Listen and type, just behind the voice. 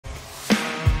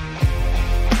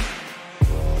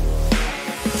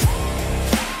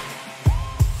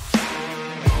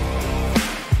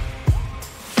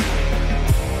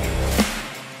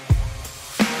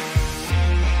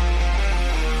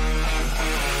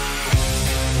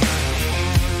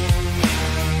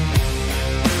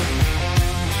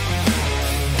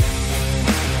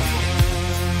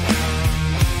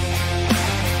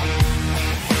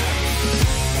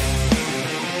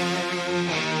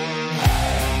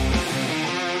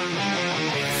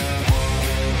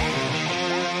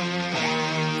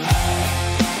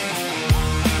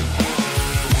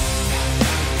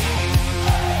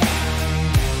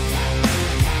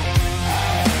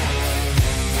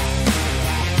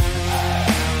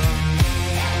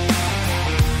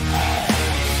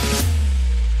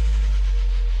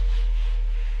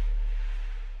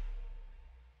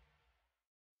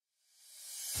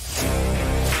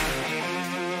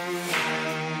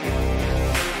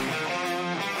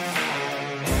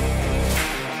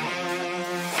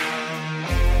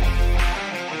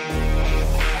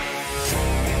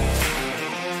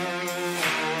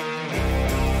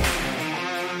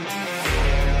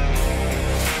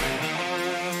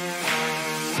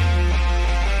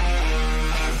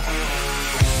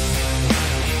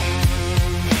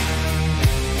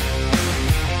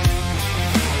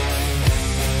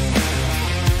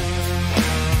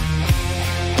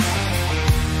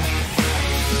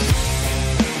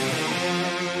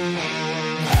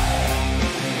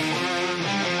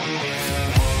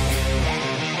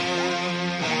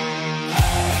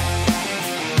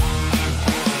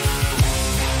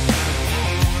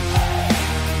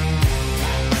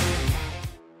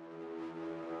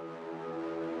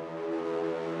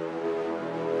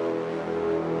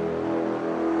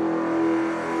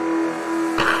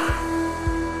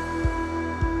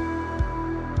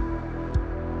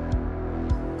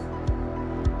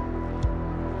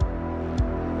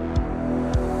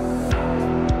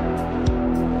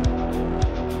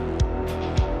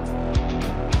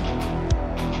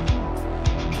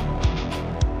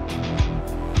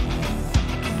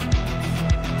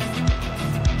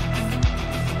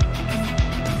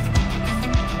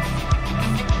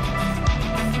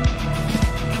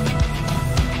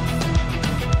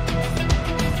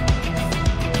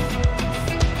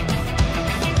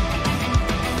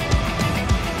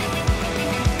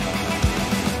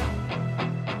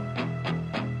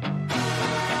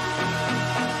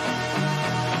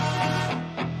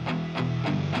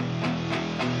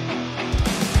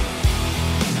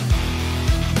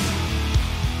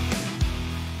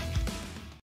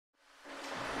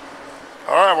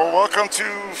All right, well, welcome to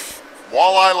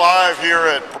Walleye Live here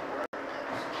at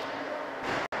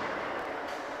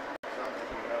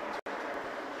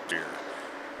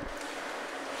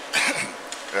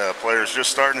players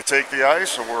just starting to take the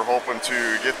ice, so we're hoping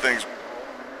to get things.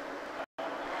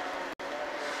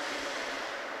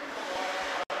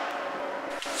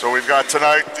 So we've got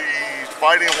tonight the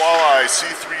Fighting Walleye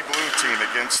C3 Blue team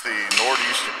against the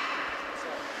Nordeasters.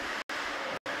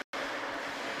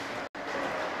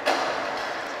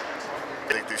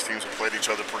 I think these teams have played each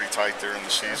other pretty tight there in the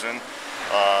season.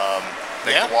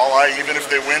 The Walleye, even if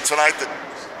they win tonight,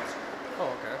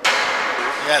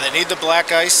 yeah, they need the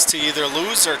black ice to either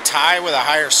lose or tie with a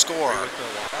higher score.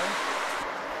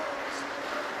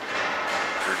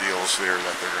 Their deals there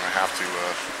that they're going to have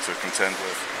to contend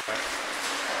with.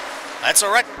 That's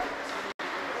all right.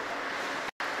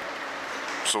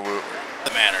 Absolutely.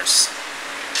 That matters.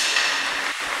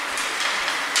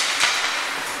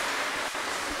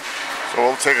 So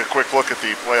we'll take a quick look at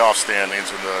the playoff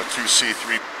standings and the two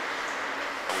C3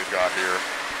 that we've got here.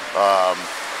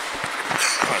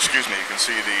 Excuse me, you can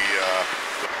see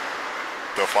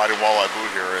the Fighting Walleye Blue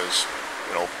here is,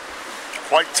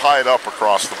 quite tied up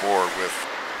across the board with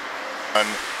one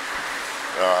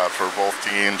for both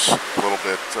teams, a little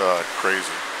bit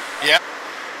crazy. Yeah.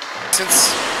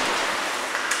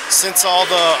 Since all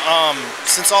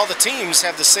the teams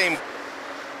have the same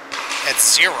at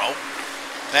 0.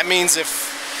 That means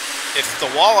if the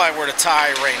Walleye were to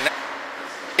tie right now,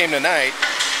 game tonight,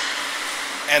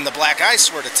 and the black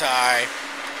ice were to tie,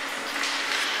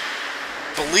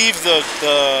 I believe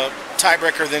the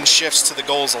tiebreaker then shifts to the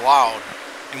goals allowed,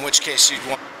 in which case you'd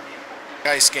want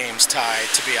ice games tied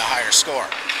to be a higher score.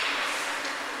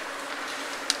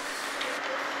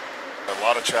 A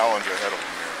lot of challenge ahead of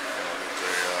them here.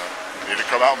 They need to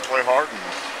come out and play hard, and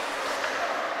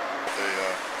they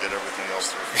get everything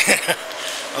else through.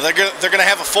 Well, they're going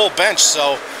to have a full bench,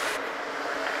 so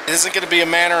it isn't going to be a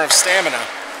matter of stamina.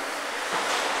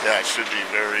 Yeah, it should be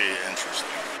very interesting.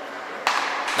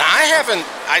 Now,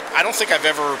 I don't think I've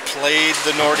ever played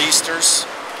the Nordeasters.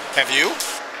 Have you?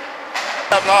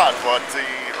 I have not, but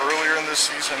earlier in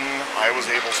this season, I was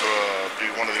able to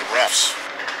be one of the refs.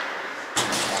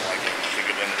 I think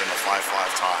it ended in a 5-5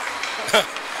 tie.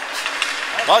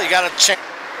 Well, you got to check,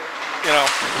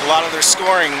 a lot of their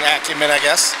scoring acumen, I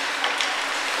guess.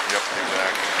 Yep,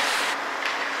 exactly.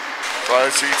 So I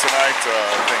see tonight,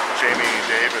 I think Jamie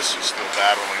Davis is still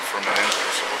battling from an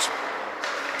injury, so it's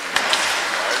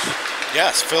nice.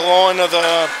 Yes, Phil Owen of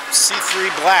the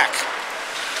C3 Black.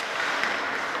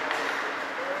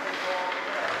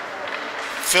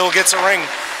 Phil gets a ring.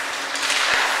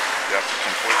 Yep,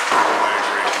 completely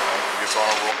agree. He gets on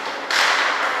a roll.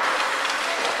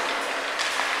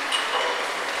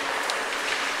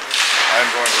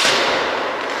 I'm going to...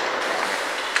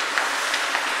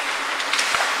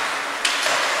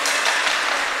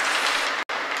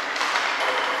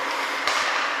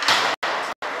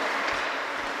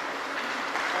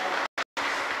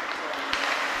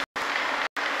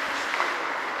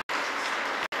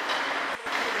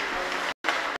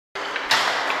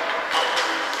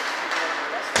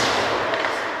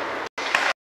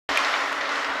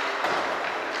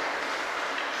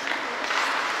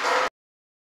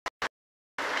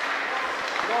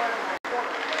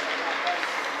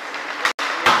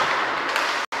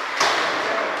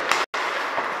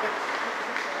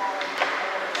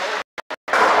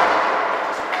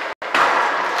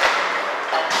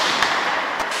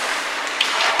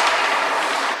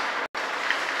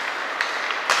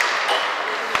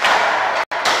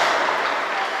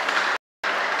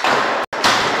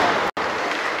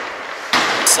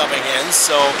 Subbing in,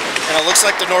 so, and it looks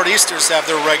like the Nordeasters have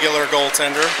their regular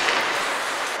goaltender.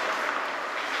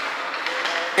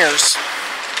 Here's.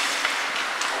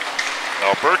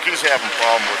 Now, Berkey's having a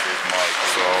problem with his mic,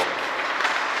 so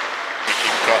he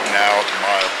keeps cutting out.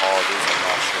 My apologies, I'm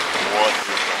not sure what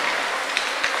is going on.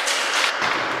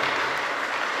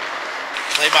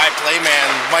 Play-by-play man,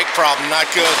 mic problem, not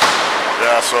good.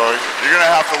 Yeah, so you're going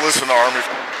to have to listen to Army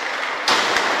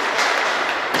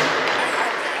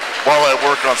while I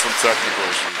work on some technical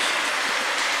issues.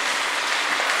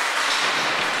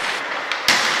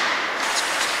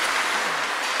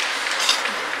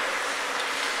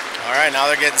 All right, now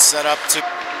they're getting set up to...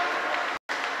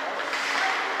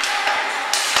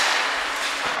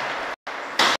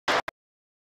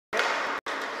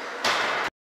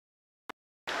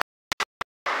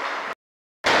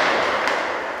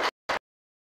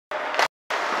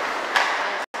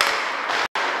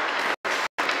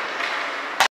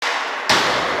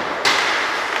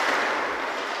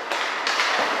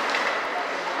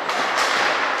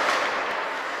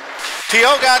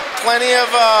 P.O. got plenty of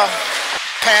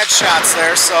pad shots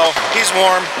there, so he's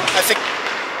warm. I think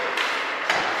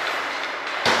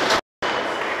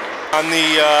on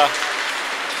the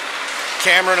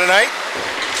camera tonight.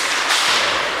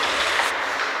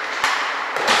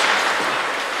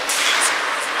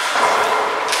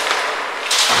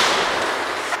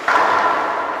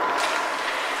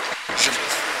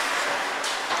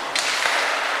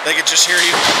 They could just hear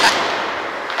you.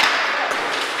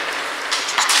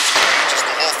 Just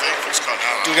the whole thing keeps cutting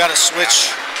out. We got to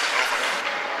switch.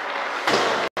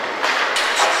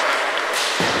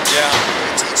 Yeah.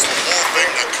 It's the whole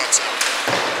thing that cuts out.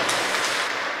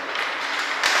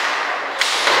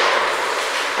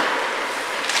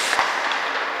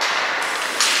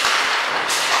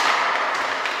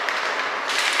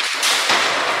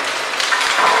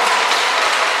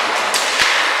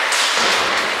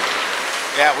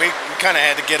 Yeah, we kind of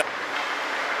had to get up.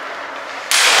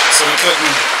 So we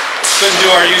couldn't do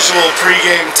our usual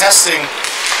pregame testing.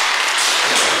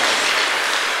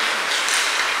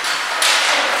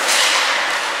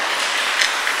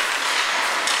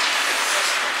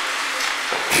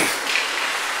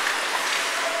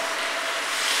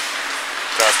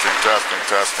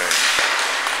 Testing.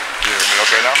 You hear me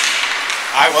okay now?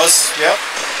 I was, yep.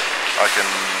 I can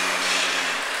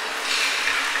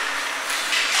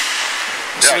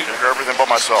I can hear everything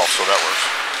but myself, so that works.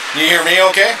 You hear me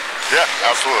okay? Yeah,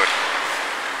 absolutely.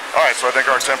 Alright, so I think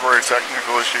our temporary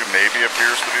technical issue maybe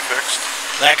appears to be fixed.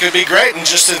 That could be great, and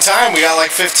just in time. We got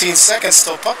like 15 seconds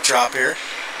till puck drop here.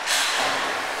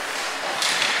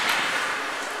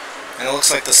 And it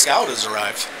looks like the scout has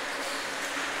arrived.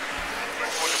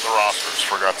 Look at the rosters.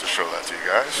 Forgot to show that to you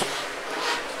guys.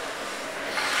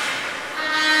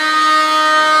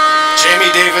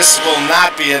 Jamie Davis will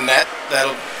not be in net.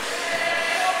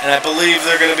 And I believe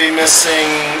they're going to be missing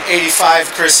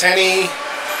 85 Chris Henney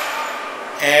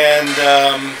and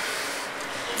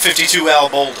 52 Al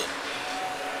Bolden.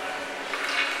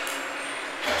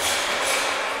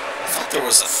 I thought there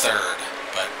was a third,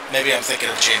 but maybe I'm thinking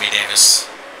of Jamie Davis.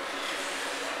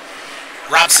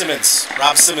 Rob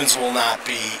Simmons will not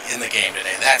be in the game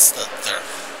today. That's the third.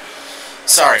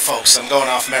 Sorry, folks. I'm going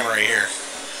off memory here.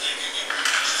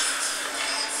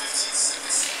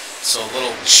 So a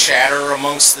little chatter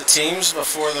amongst the teams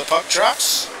before the puck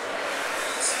drops.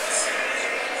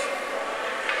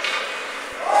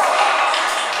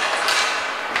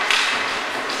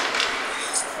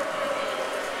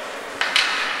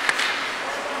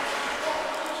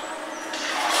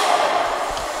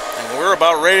 And we're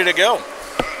about ready to go.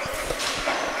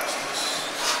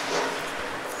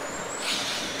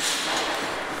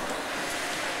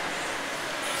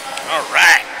 All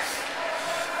right.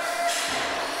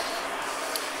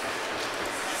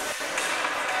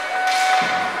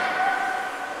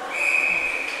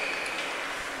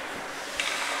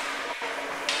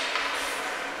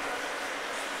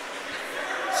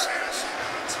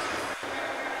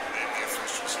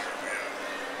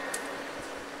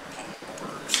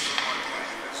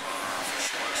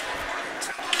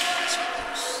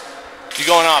 You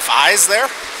going off eyes there?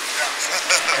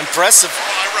 Yeah. Impressive. Well,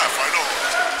 I ref, I know.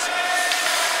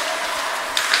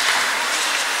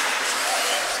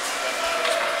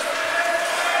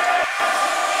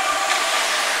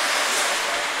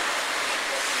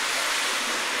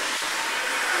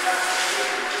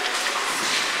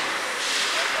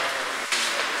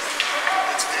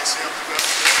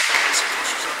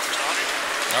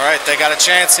 All right, they got a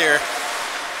chance here.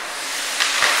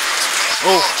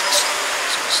 Ooh.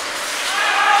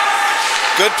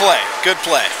 Good play, good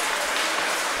play.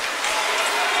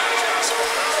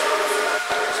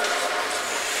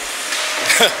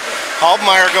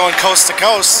 Haldmeyer going coast to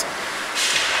coast.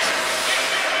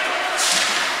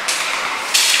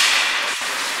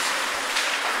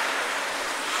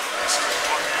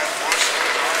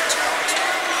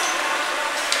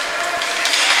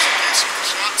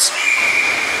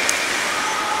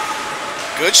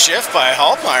 Good shift by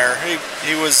Haldmeyer.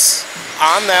 He was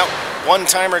on that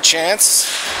one-timer chance,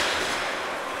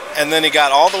 and then he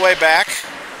got all the way back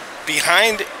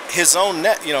behind his own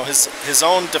net, you know, his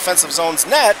own defensive zone's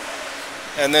net,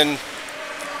 and then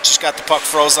just got the puck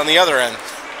froze on the other end.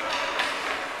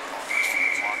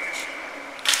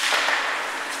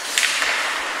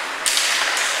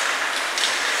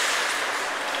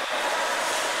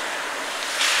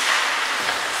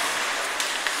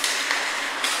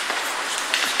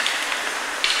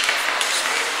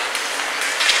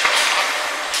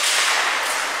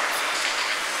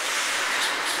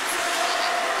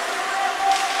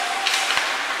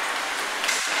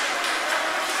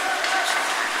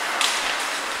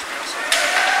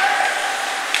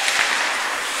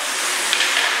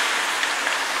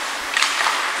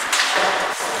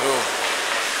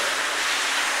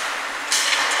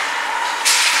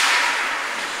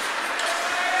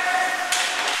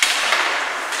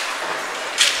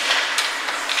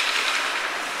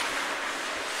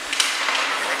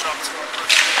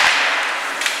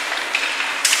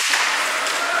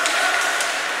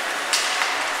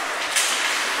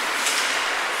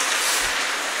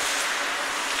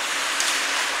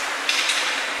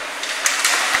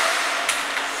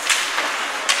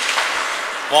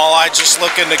 Walleye just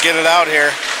looking to get it out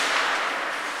here.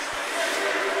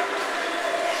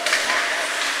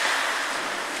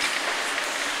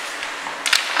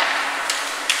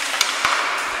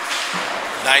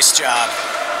 Nice job.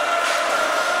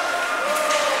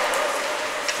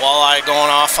 Walleye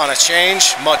going off on a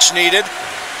change, much needed.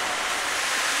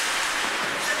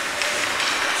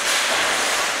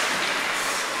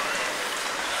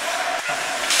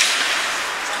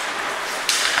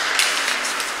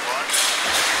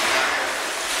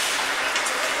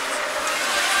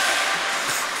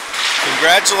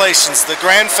 Congratulations, the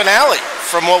grand finale,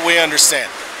 from what we understand.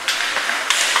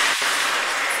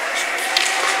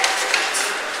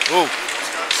 Ooh.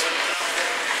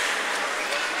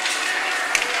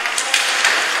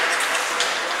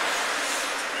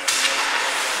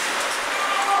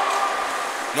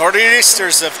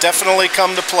 Nordeasters have definitely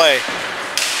come to play.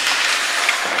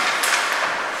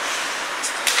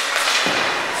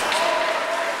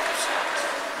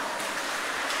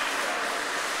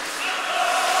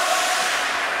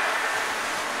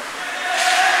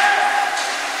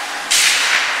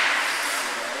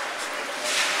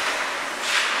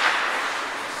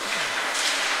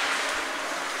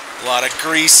 A lot of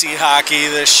greasy hockey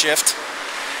this shift.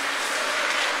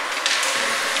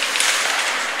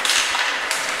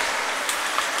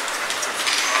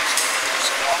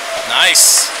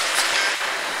 Nice.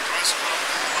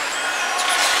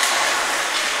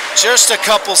 Just a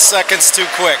couple seconds too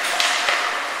quick.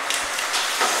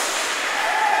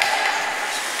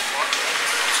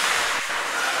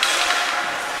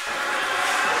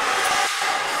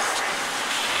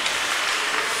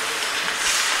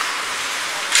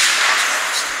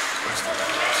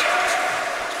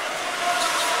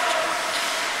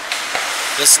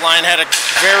 This line had a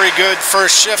very good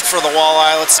first shift for the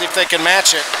Walleye. Let's see if they can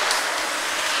match it.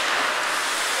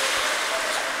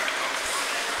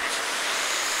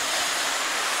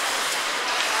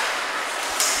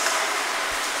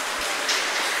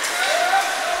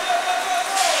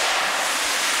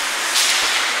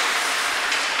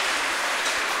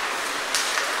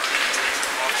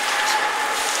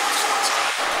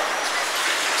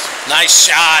 Nice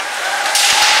shot.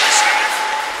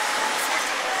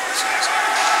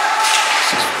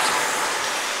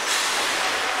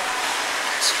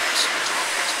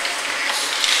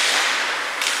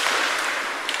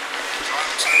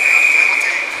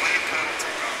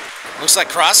 Looks like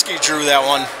Krosky drew that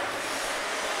one.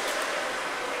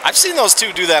 I've seen those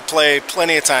two do that play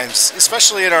plenty of times,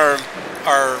 especially in our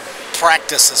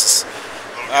practices.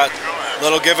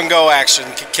 Little give and go action.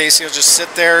 Casey will just sit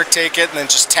there, take it, and then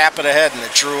just tap it ahead, and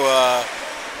it drew a,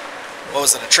 what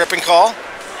was it, a tripping call?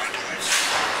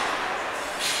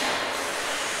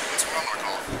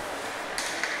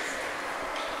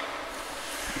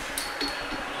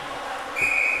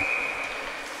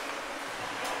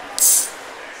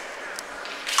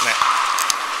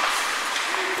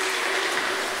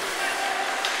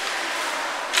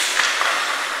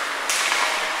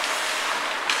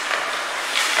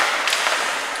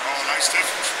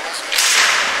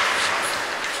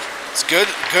 It's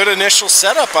good initial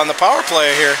setup on the power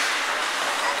play here.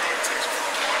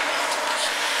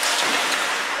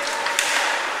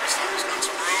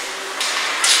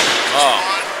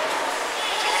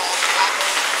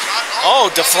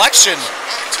 Oh, deflection.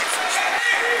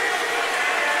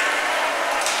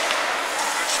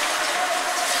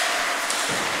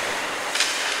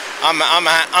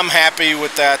 I'm happy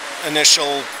with that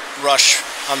initial rush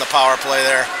on the power play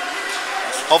there.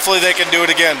 Hopefully they can do it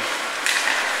again.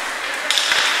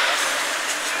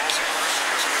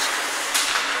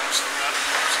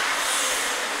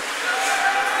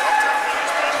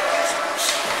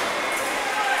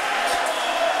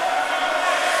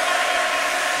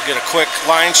 Get a quick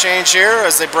line change here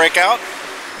as they break out.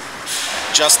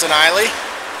 Justin Eiley,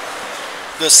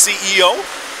 the CEO.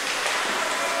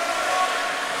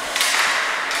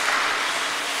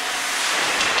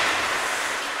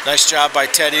 Nice job by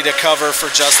Teddy to cover for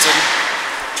Justin.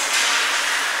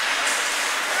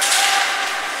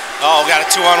 Oh, got a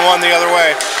 2-on-1 the other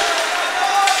way.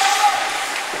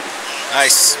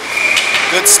 Nice.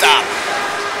 Good stop.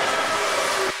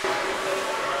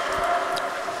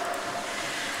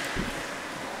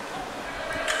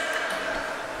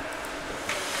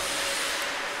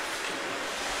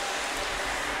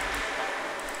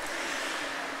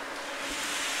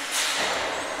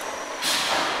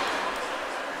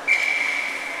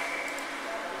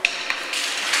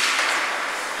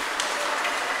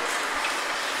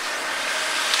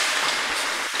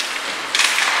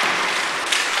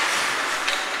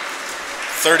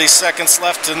 .30 seconds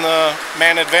left in the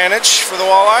man advantage for the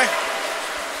Walleye.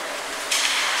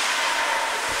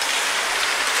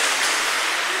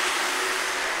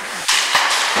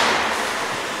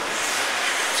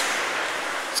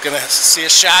 Gonna see a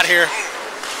shot here.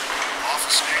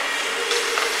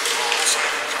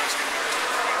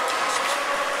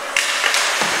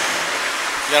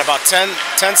 You got about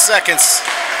 10 seconds.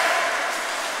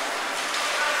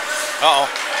 Uh-oh.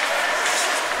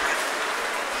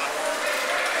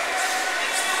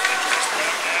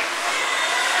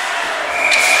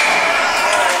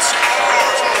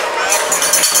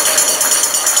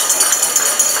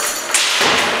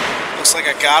 Looks like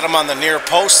I got him on the near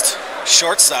post,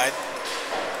 short side.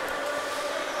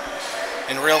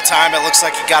 In real time, it looks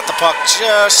like he got the puck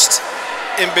just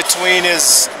in between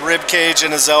his rib cage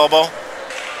and his elbow.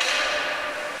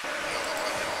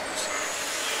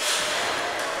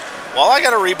 Well, I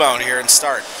got a rebound here and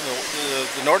start.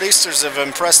 The Nordeasters have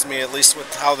impressed me, at least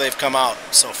with how they've come out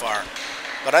so far.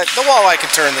 But the Walleye can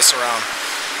turn this around.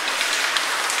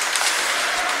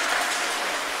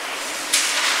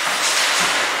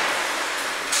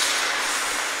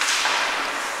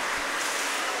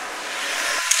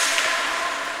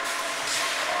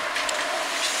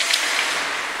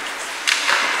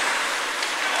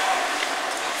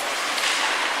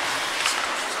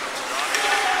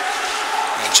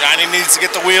 Johnny needs to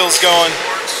get the wheels going.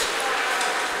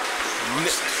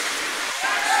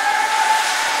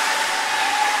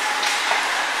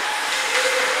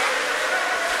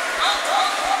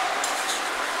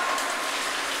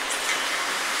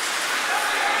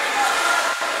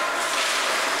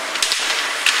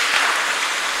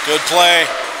 Good play.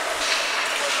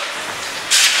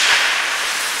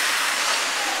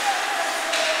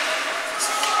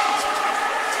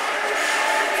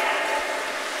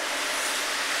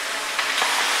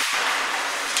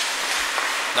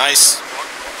 Nice.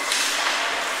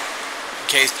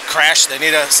 Okay, crash. They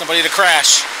need somebody to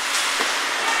crash.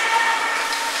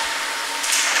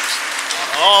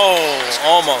 Oh,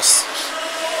 almost.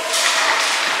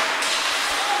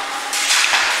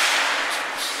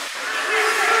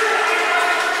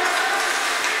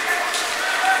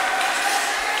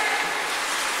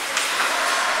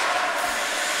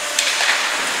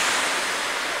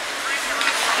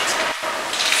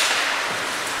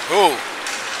 Ooh.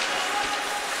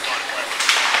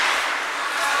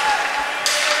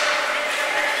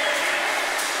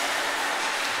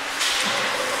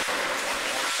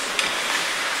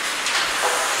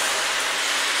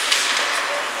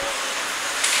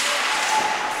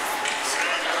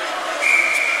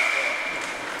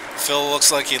 Phil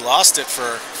looks like he lost it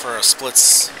for a split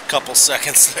couple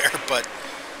seconds there, but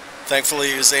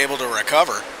thankfully he was able to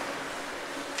recover.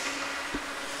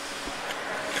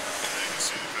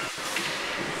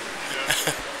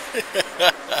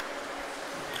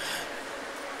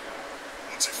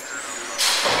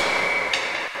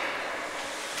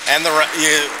 And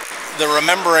the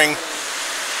remembering.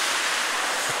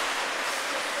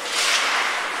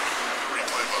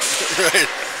 Right.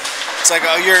 It's like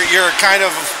you're kind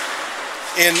of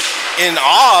in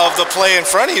awe of the play in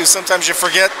front of you. Sometimes you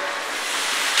forget.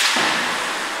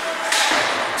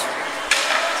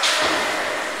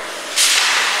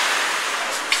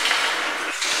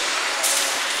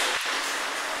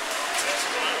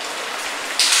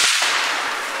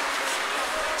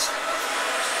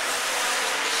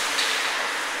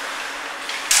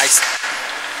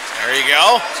 There you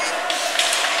go.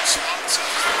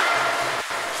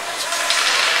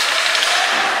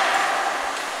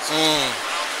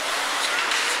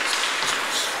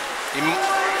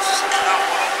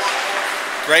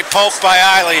 Great poke by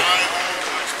Eiley.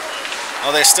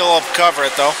 Oh, they still cover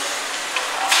it though.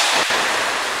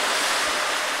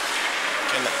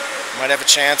 Might have a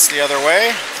chance the other way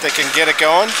if they can get it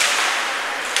going.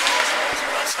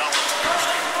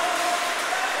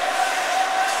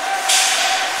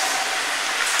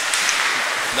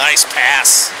 Nice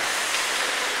pass.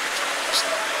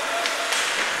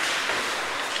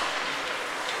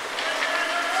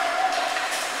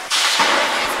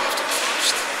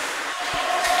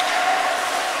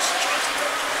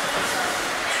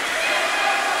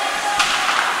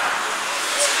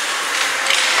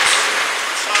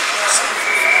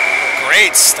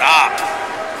 Great stop.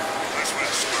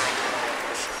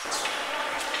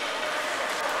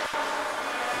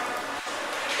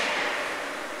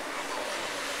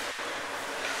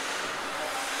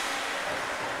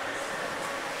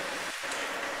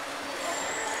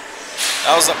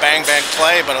 That was a bang-bang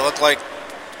play, but it looked like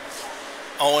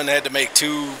Owen had to make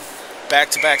two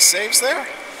back-to-back saves there.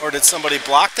 Or did somebody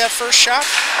block that first shot?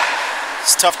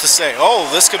 It's tough to say. Oh,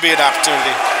 this could be an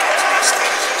opportunity.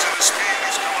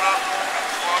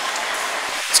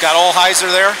 It's got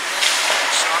Olheiser there.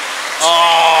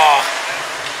 Oh.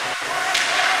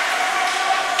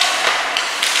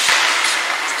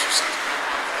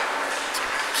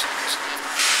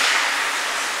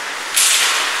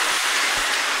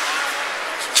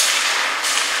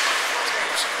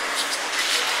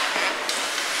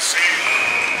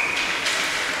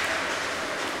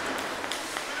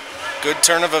 good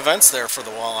turn of events there for the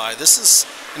Walleye. This is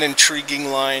an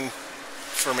intriguing line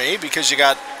for me because you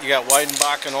got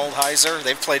Weidenbach and Oldheiser.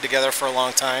 They've played together for a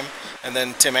long time, and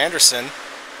then Tim Anderson,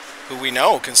 who we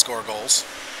know can score goals.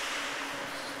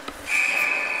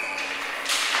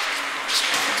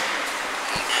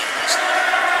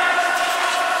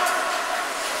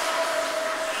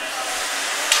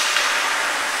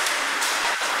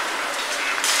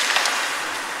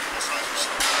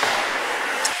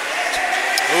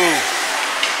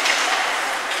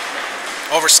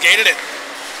 Overskated it.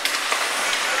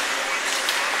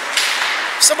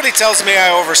 If somebody tells me I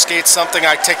overskate something,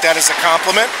 I take that as a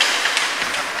compliment.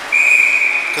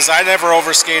 Because I never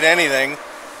overskate anything.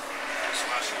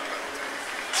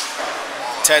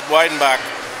 Ted Weidenbach.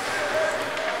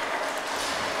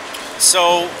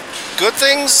 So, good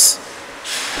things,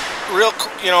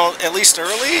 at least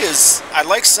early, is I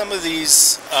like some of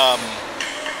these,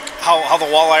 how the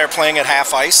Walleye are playing at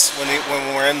half ice when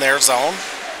we're in their zone.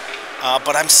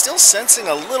 But I'm still sensing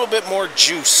a little bit more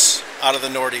juice out of the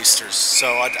Nordeasters. So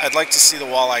I'd like to see the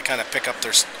Walleye kind of pick up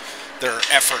their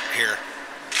effort here.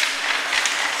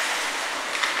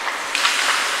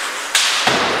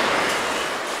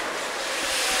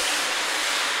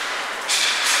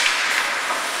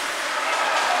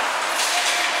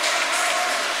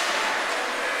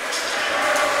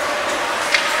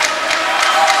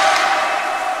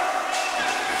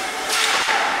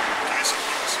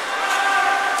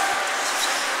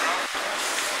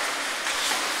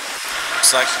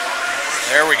 Like,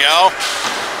 there we go.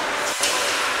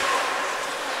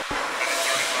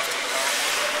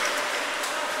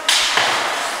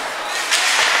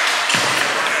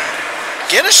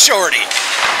 Get a shorty.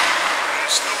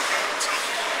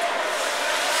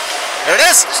 There it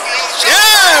is.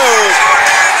 Yeah!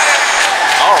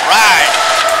 All right.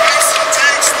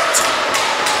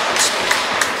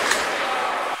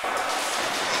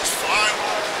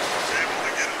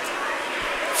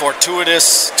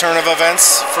 Fortuitous turn of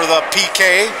events for the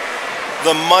PK,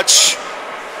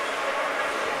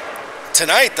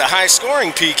 tonight, the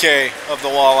high-scoring PK of the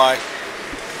Walleye.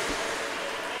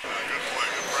 Good play,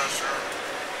 good pressure,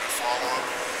 good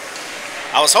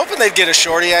follow-up. I was hoping they'd get a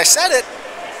shorty. I said it.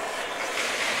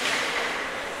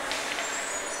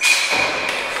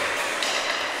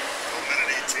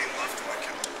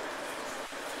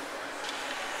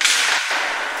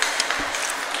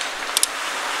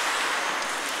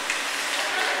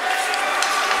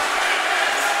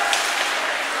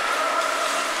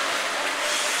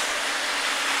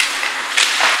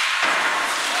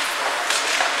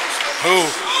 Ooh,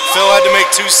 Phil had to make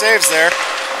 2 saves there.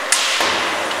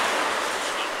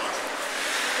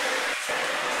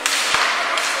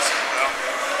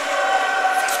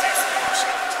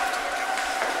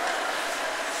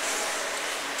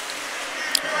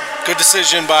 Good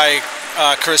decision by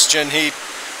Christian. He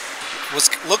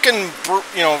was looking,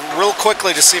 real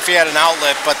quickly to see if he had an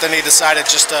outlet, but then he decided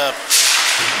just to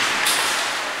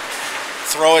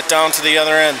throw it down to the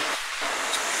other end.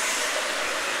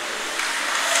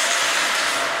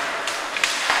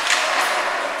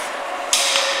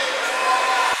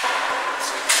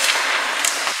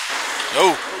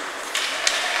 Oh.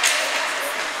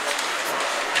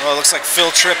 Well, it looks like Phil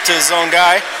tripped his own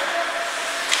guy.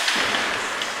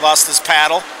 Lost his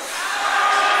paddle.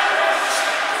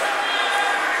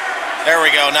 There we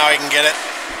go. Now he can get it.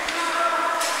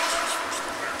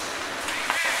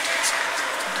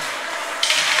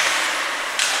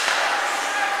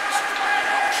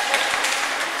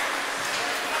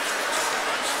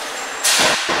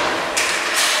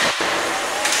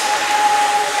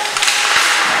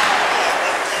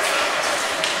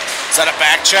 Is that a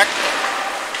back check?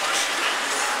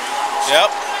 Yep.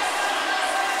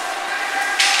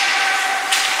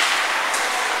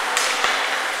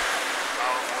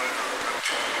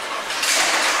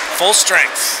 Full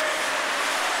strength.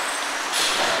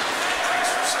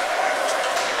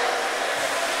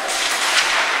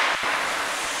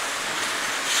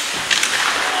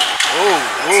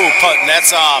 Ooh, putt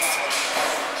nets off.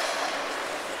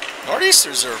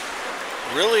 Nordeasters are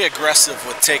really aggressive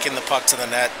with taking the puck to the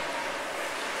net.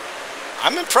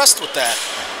 I'm impressed with that.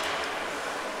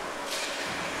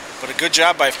 But a good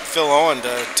job by Phil Owen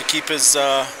to keep his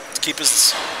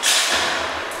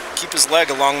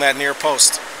leg along that near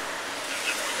post.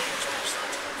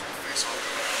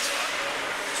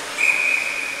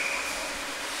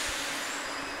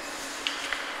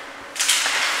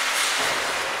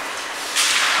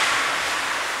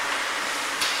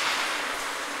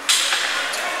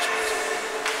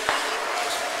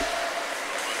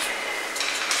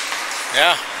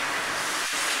 Yeah.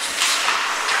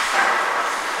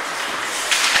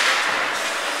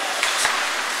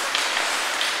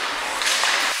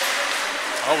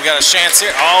 Oh, we got a chance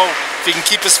here. Oh, if he can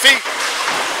keep his feet.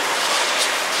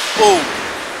 Ooh.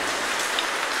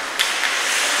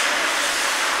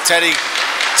 Teddy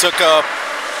took a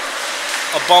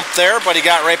bump there, but he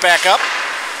got right back up.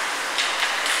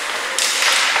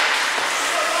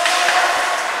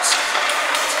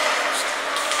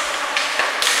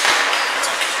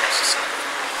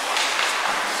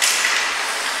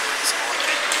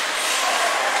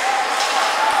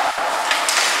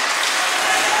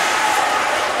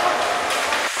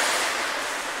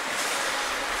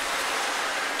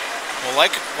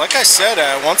 Like I said,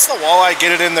 once the Walleye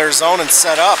get it in their zone and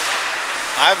set up,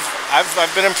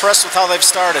 I've been impressed with how they've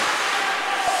started.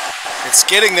 It's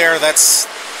getting there that's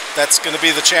going to be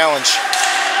the challenge.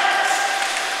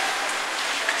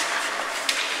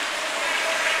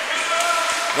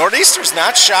 Nordeasters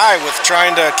not shy with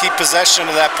trying to keep possession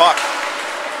of that puck.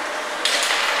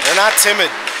 They're not timid.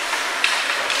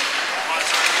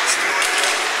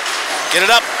 Get it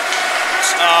up.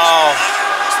 Oh.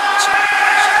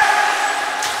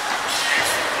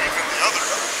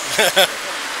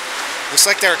 Looks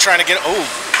like they were trying to get. Oh.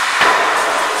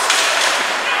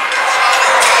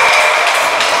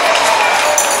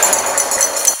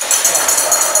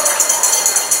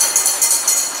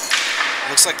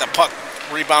 Looks like the puck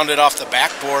rebounded off the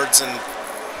backboards, and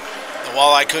the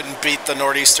Walleye couldn't beat the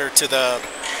Nordeaster to the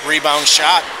rebound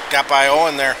shot. Got by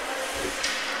Owen there.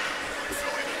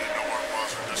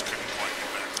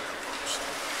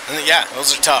 And yeah,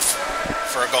 those are tough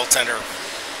for a goaltender.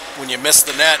 When you miss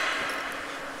the net,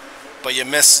 but you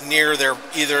miss near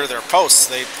either their posts,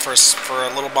 they for a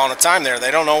little amount of time there, they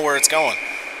don't know where it's going.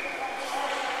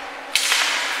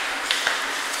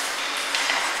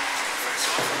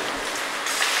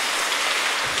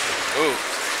 Ooh.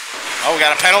 Oh, we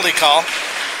got a penalty call.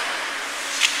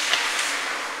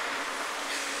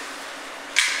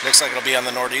 Looks like it'll be on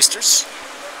the Nordeasters.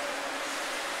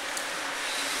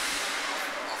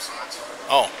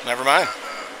 Oh, never mind.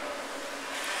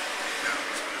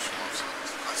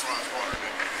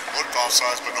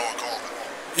 Offsides, but no one called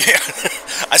it. Yeah,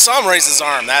 I saw him raise his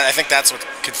arm. I think that's what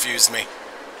confused me.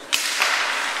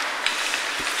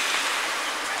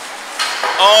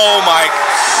 Oh my!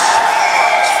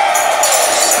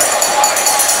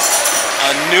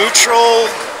 A neutral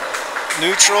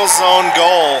zone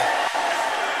goal.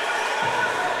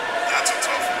 That's a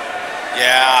tough one.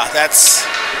 Yeah, that's.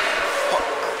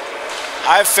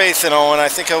 I have faith in Owen. I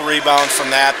think he'll rebound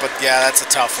from that, but yeah, that's a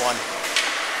tough one.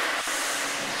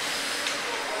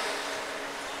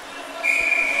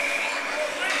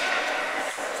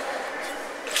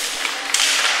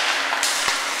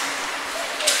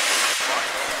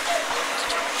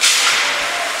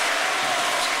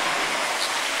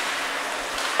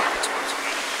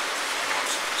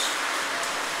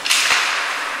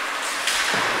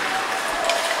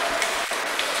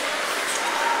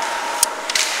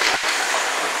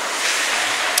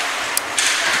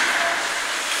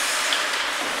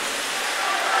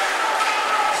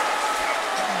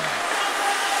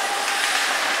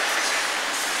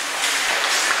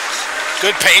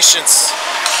 Good patience.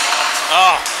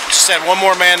 Oh, just had one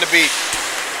more man to beat.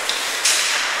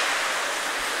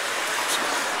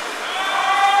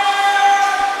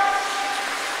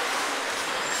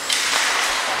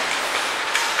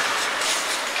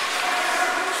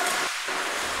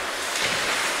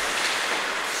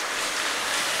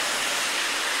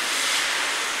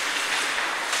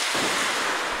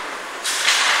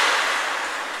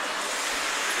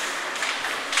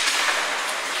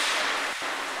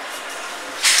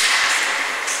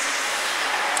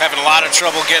 Having a lot of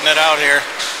trouble getting it out here.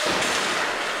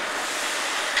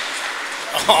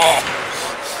 Oh.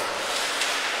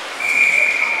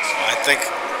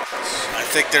 I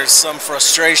think there's some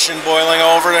frustration boiling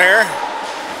over there.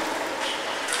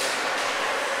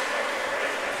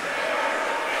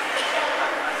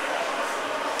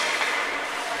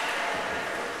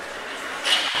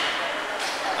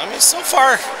 I mean, so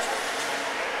far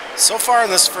in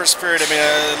this first period, I mean,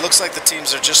 it looks like the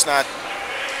teams are just not.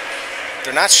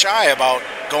 They're not shy about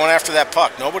going after that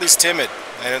puck. Nobody's timid.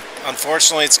 And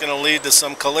unfortunately, it's going to lead to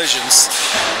some collisions.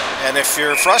 And if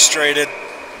you're frustrated,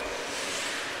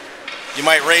 you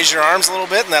might raise your arms a little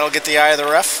bit, and that'll get the eye of the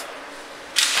ref.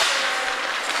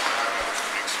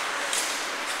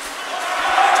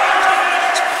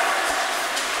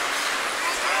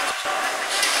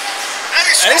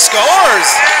 And he scores!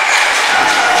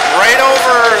 Right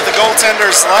over the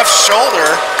goaltender's left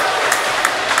shoulder.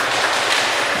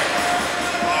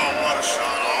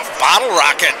 Bottle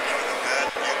rocket.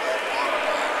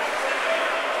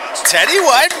 Teddy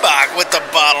Weidenbach with the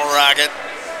bottle rocket.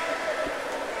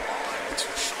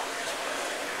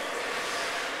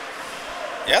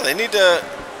 Yeah, they need to.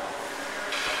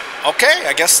 Okay,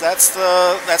 I guess that's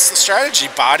the strategy.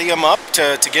 Body them up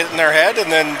to get in their head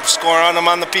and then score on them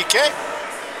on the PK.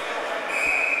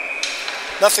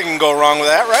 Nothing can go wrong with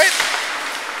that, right?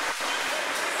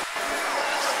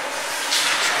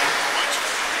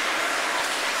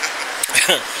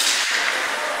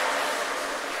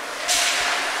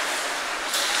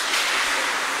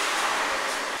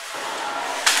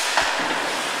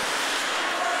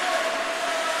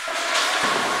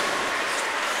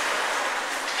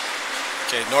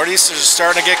 Okay, Nordeasters are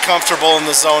starting to get comfortable in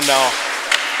the zone now.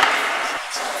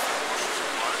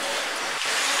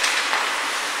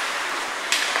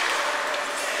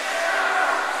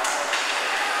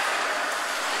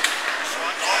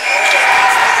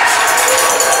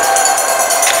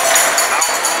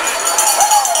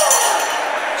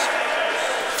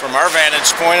 From our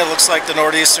vantage point, it looks like the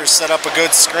Nordeasters set up a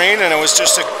good screen, and it was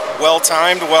just a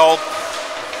well-timed,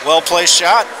 well-placed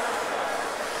shot.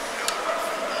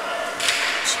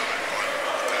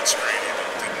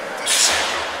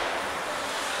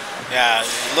 Yeah,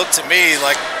 it looked to me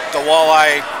like the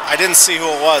Walleye, I didn't see who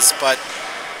it was, but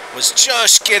was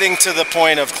just getting to the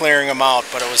point of clearing him out,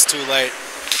 but it was too late.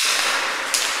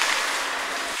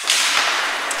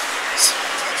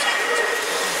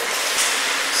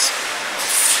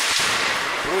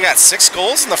 We got 6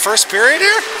 goals in the first period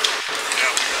here?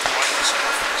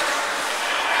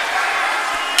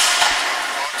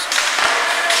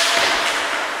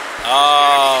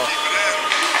 Oh.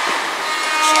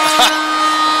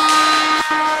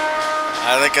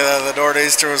 I think the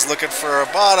Nordeaster was looking for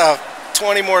about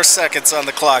 20 more seconds on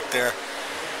the clock there.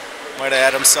 Might have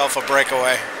had himself a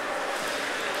breakaway.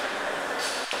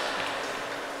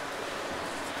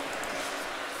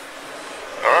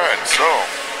 All right, so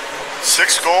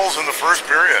 6 goals in the first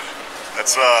period.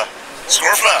 That's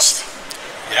scorefest.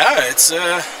 Yeah, it's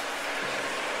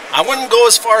I wouldn't go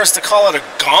as far as to call it a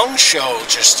gong show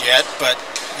just yet, but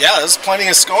yeah, there's plenty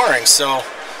of scoring. So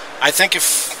I think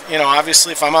if, you know,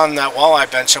 obviously if I'm on that Walleye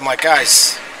bench, I'm like,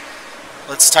 guys,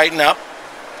 let's tighten up,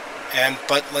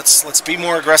 but let's be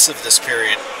more aggressive this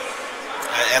period.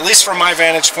 At least from my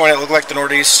vantage point, it looked like the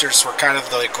Nordeasters were kind of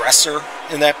the aggressor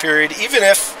in that period, even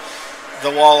if the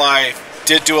Walleye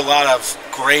did do a lot of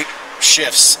great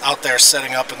shifts out there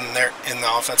setting up in the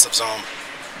offensive zone.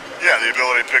 Yeah, the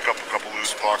ability to pick up a couple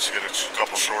loose pucks, get a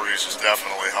couple shorties is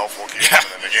definitely helpful keeping them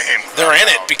in the game. They're in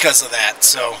it because of that.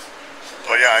 So,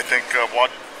 but yeah, I think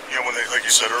when they, like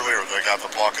you said earlier, they got the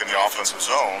puck in the offensive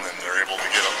zone and they're able to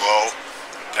get it low,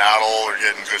 paddle, or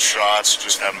getting good shots,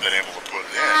 just haven't been able to put it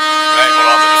in. Right. But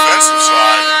on the defensive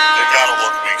side, they've got to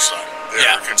look weak side.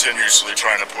 They're continuously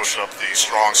trying to push up the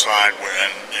strong side,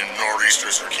 and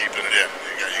Nordeasters are keeping it in.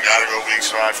 You got to go weak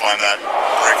side, find that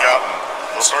breakout,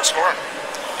 and they'll start scoring.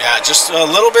 Yeah, just a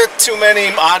little bit too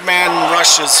many odd man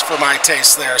rushes for my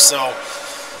taste there. So,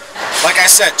 like I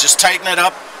said, just tighten it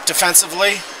up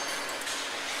defensively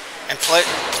and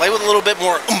play with a little bit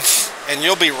more oomph, and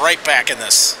you'll be right back in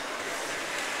this.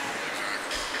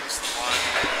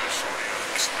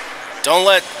 Don't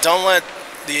let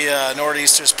the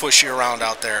Nordeasters push you around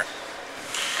out there.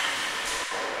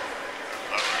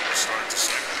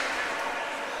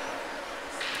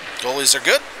 Goalies are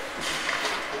good.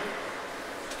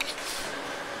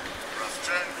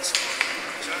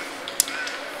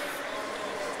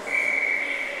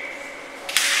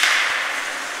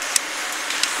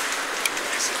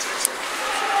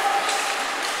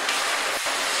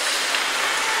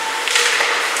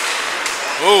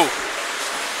 Ooh.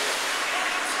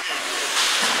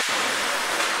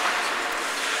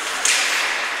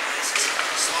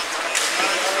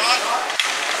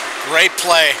 Great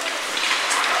play.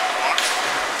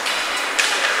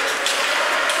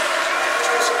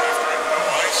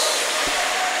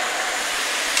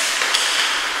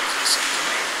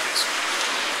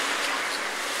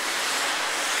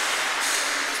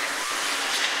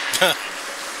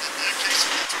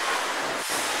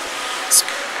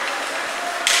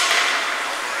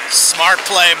 Smart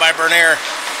play by Bernier.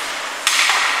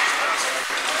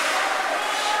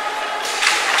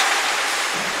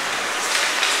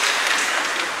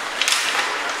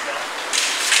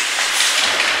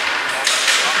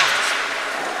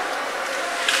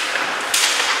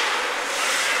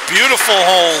 Beautiful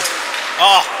hold.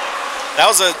 Oh, that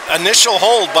was an initial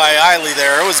hold by Eiley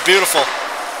there. It was beautiful.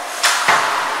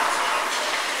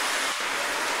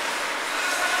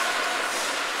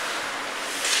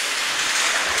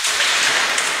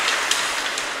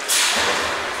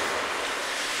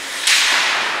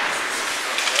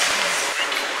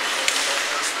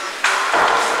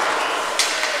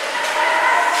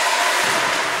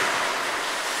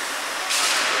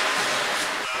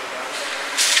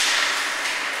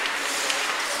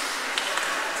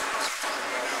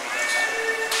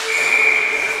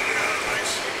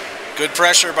 Good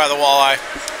pressure by the Walleye.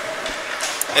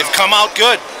 They've come out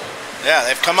good. Yeah,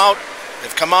 they've come out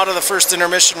of the first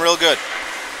intermission real good.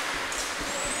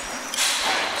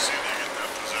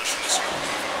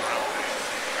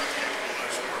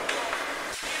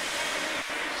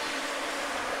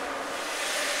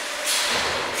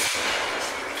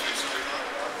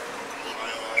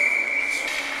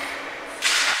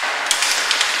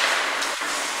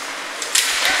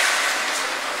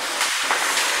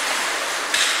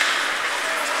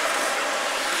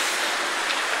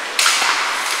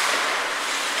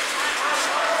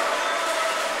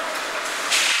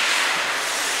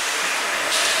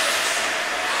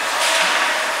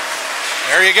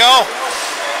 There you go.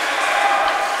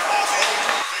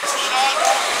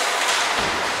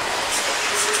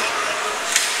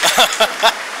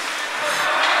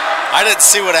 I didn't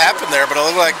see what happened there, but it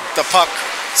looked like the puck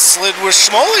slid with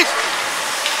Schmoley.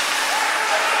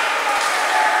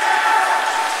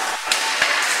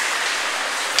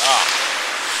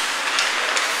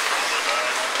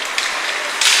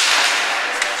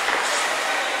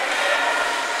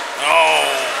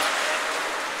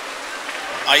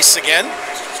 Ice again.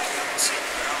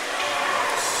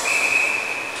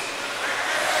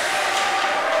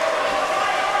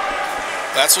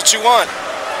 That's what you want.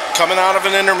 Coming out of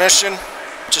an intermission,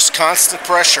 just constant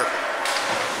pressure.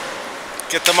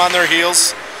 Get them on their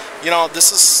heels. You know,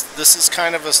 this is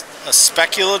kind of a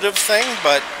speculative thing,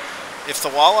 but if the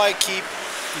Walleye keep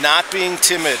not being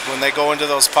timid when they go into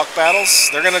those puck battles,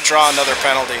 they're going to draw another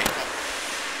penalty.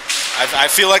 I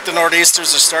feel like the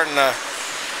Nordeasters are starting to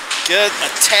get a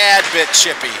tad bit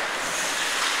chippy.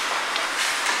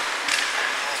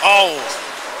 Oh.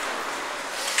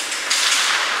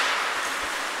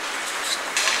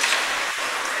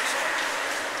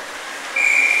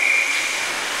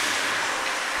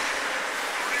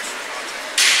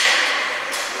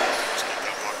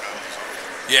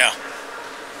 Yeah.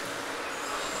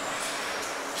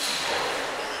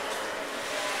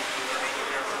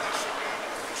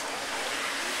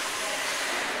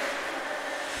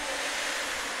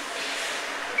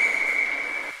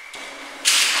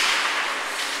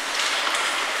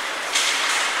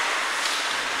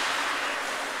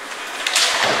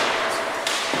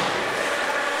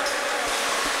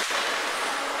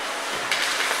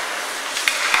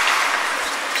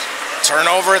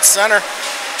 Turnover at center.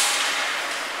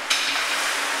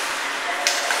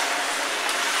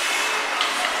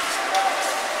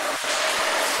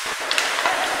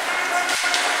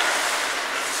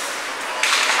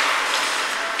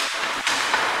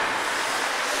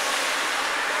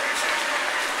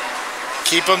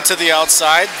 Keep them to the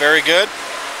outside. Very good.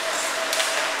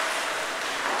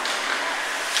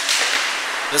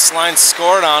 This line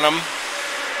scored on them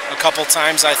a couple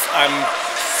times, I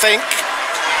think.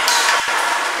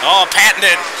 Oh,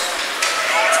 patented.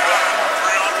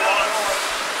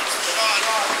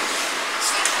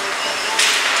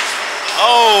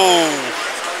 Oh.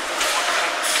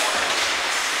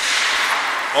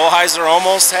 Olheiser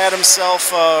almost had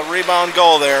himself a rebound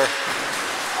goal there.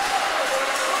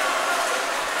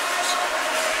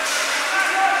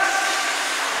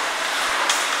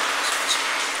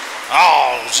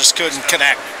 Oh, just couldn't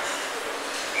connect.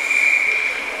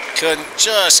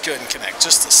 Just couldn't connect.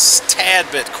 Just a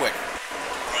tad bit quick.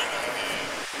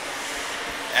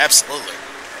 Absolutely.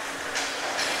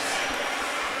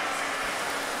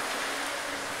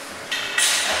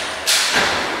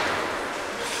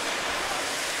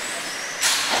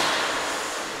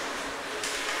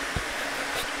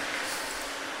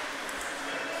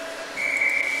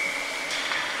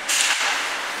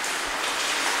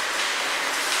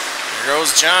 There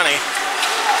goes Johnny.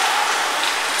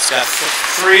 He's got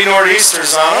 3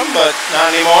 Nordeasters on him, but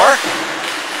not anymore.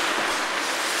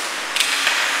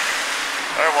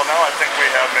 All right, well, now I think we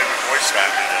have maybe voice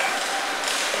mapping in.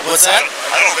 What's that?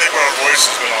 I don't think our voice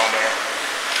has been on there.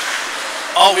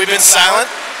 Oh, we've been silent?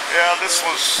 Yeah, this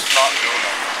was not doing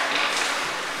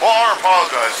that. Well, I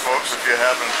apologize, folks, if you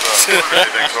haven't heard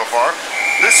anything so far.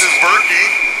 This is Berkey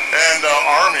and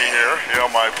Army here, you know,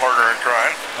 my partner in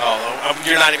crime. Oh,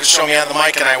 you're not even showing me on the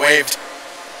mic and I waved.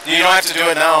 You don't have to do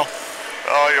it now.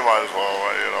 Oh, you might as well,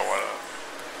 you know, why not?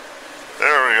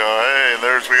 There we go. Hey,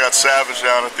 we got Savage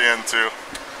down at the end, too.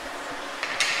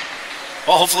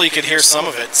 Well, hopefully you could hear some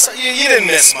of it. So you didn't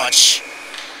miss much.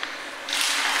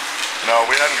 No,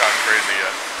 we hadn't gotten crazy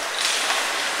yet.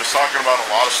 Just talking about a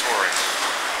lot of stories.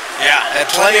 Yeah, had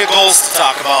plenty of goals to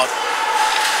talk about.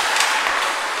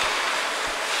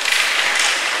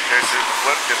 Okay, see if the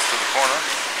flip gets to the corner.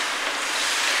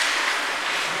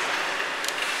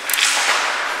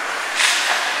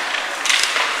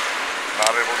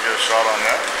 Not able to get a shot on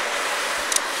that.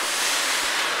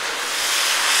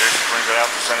 Brings it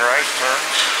out to center ice, turns.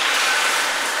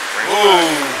 Brings it Ooh.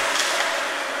 back.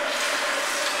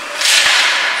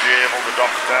 Is he able to dump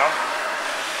it down?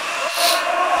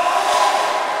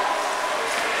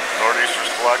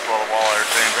 Nordeasters collect while the Walleye are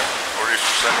changing.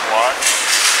 Nordeasters send it wide.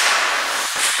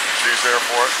 Z's there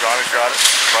for it. Johnny's got it.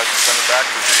 Tries to send it back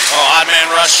to Z. Oh, odd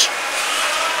man rush.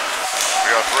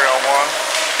 We got 3-on-1.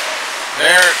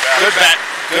 There. Good back.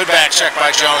 Good back check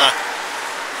by Jonah.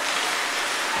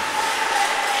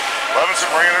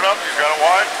 Levinson bringing it up. He's got it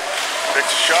wide.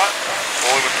 Takes a shot.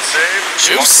 Goalie with the save.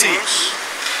 Juicy.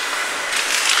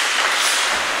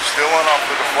 Still in off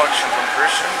the deflection from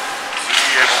Christian. Z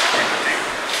able to keep it deep.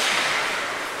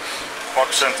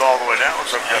 Puck sent all the way down.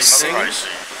 Looks like we got another icy.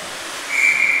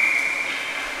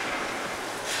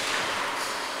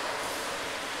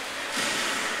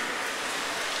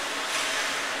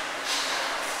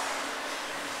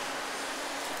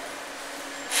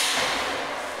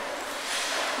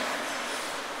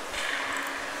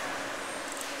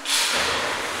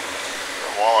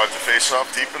 Walleye to face off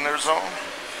deep in their zone.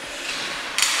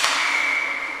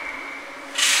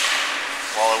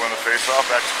 Walleye win the face off.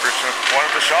 Back to Christian at the point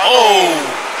of the shot. Oh!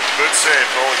 Good save.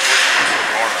 Goalie pushing into the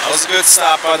corner. That was a good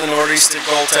stop by the Nordeaster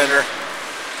goaltender.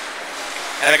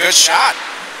 And a good shot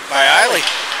by Eiley.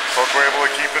 Puck were able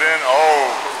to keep it in. Oh,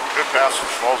 good pass from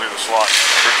Schmalzi to the slot.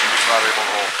 Christian just not able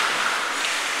to hold.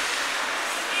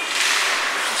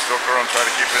 Christian still curling, trying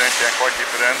to keep it in. Can't quite keep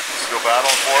it in. Still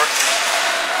battling for it.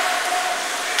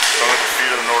 Done at the feet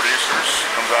of the Nordeasters.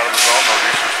 Comes out of the zone.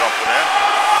 Nordeasters dump it in.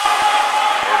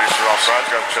 Nordeasters offside.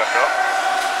 Got to check up.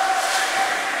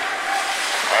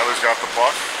 Eiley's got the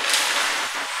puck.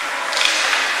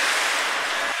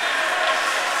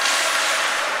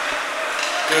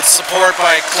 Good support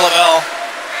by Clavel.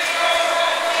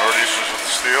 Nordeasters with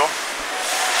the steal.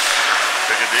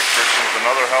 Take it deep. Christian with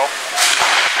another help.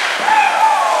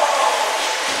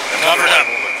 Another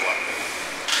net.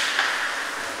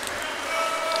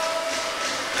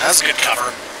 That's a good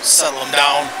cover. Settle him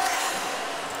down.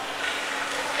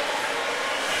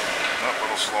 A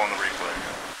little slow in the replay.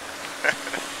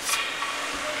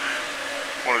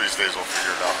 One of these days we'll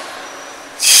figure it out.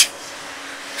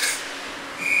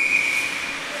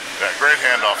 Yeah, great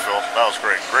handoff, Phil. That was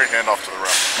great. Great handoff to the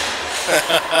ref.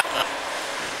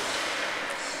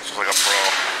 This is like a pro.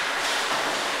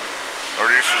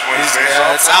 Nordeasters wins face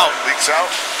off. It's out. Leaks out.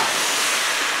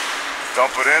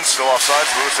 Dump it in. Still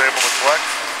offsides. Lewis able to collect.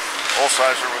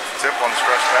 Olsizer with the tip on the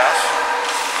stretch pass.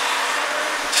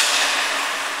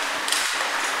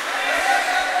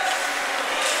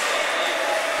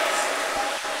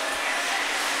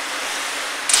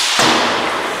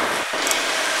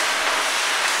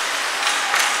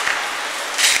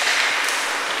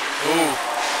 Ooh.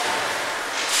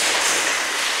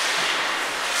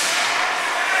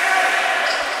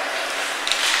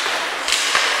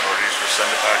 Nordeasters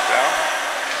send it back down.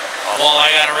 Well,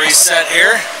 I got to reset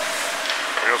here.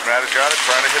 Here goes Matt, got it.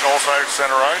 Trying to hit Olsizer to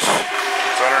center ice.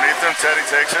 It's underneath him. Teddy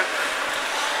takes it.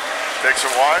 Takes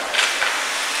it wide.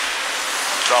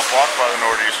 Shot blocked by the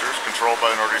Nordeasters. Controlled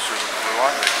by the Nordeasters at the blue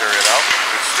line. They carry it out.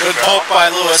 Good poke by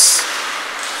Lewis.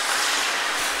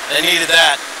 They needed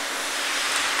that.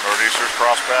 Nordeasters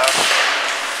cross pass.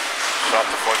 Shot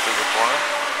deflected to the corner.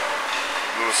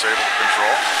 Lewis able to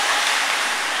control.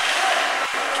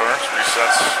 Turns,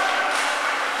 resets.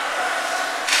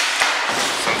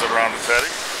 Sends it around to Teddy.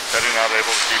 Teddy not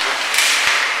able to keep it.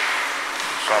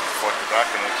 Shot deflected back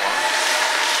into the corner.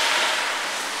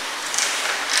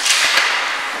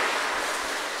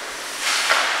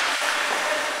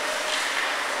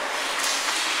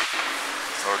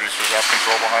 Nordeasters have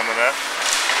control behind the net.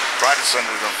 Tried to send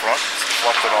it in front,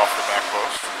 fluffed it off the back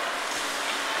post.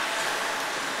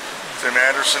 Tim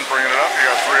Anderson bringing it up. You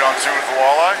got 3-on-2 with the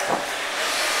Walleye.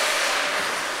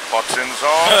 Puck's in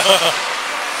zone.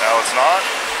 Now it's not.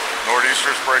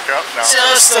 Nordeasters break up. Now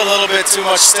Just a little bit too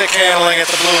much stick handling at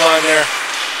the blue line there.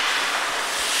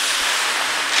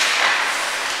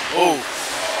 Ooh.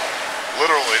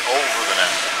 literally over the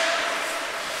net.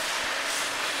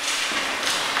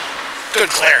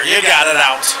 Good clear. You got it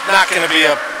out. Not going to be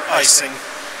a icing.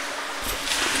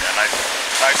 Yeah,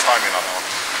 nice timing on that one.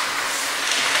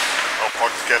 Oh,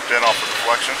 puck kept in off the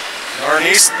deflection.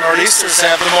 Nordeasters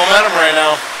have the momentum right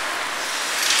now.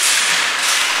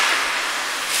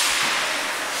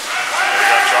 They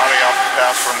got Johnny off the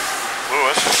pass from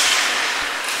Lewis.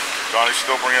 Johnny's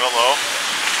still bringing it low.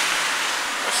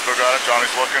 They still got it.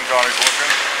 Johnny's looking.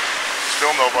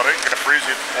 Still nobody. Got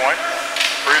Freezy at the point.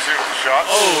 Freezy with the shot.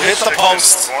 Oh, hit the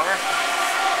post. Corner.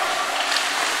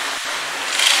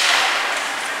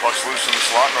 Puck's loose in the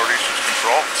slot. Nordeasters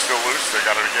control. Still loose. They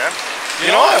got it again. You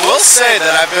know, I will say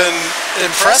that I've been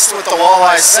impressed with the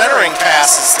Walleye centering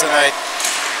passes tonight,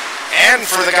 and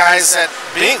for the guys that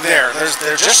being there.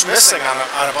 They're just missing on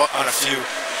a few.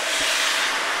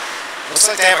 Looks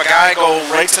like they have a guy go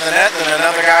right to the net and then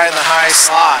another guy in the high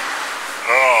slot.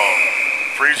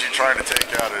 Oh, Freezy trying to take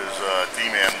out his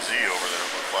D-man Z over there,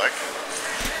 it looked like.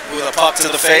 With a puck to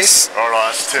the face. Oh, no,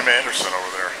 that's Tim Anderson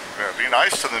over there. Yeah, be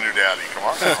nice to the new daddy. Come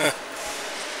on now.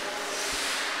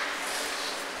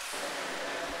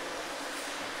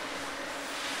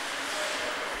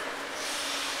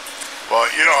 Well,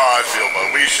 you know how I feel,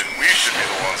 but we should be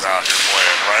the ones out here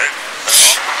playing, right?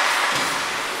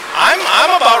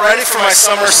 I'm about ready for my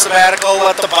summer sabbatical.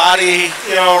 Let the body,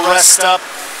 you know, rest up.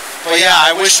 But yeah,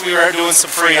 I wish we were doing some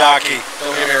free hockey.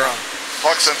 Don't get me wrong.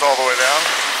 Puck sent all the way down.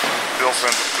 Bill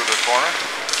sends it to the corner.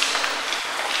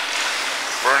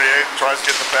 Bernier tries to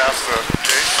get the pass to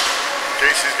Case.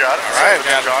 Casey's got it. All right,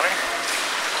 we got Johnny.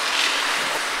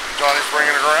 Johnny's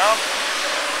bringing it around.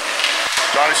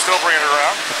 Johnny's still bringing it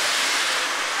around.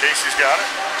 Casey's got it.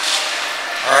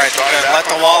 All right, let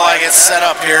the Walleye get set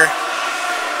up here.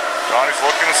 Johnny's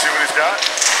looking to see what he's got.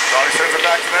 Johnny sends it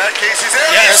back to that. Casey's in.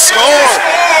 Yeah, score!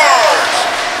 Scores!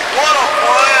 What a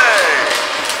play!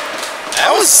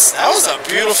 That was a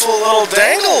beautiful little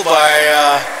dangle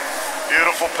by.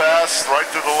 Beautiful pass right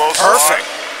through the low Perfect.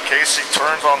 slot. Casey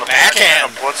turns on the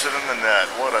backhand and puts it in the net.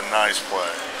 What a nice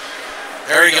play!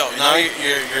 There you go. Now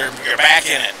you're back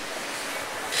in it.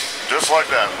 Just like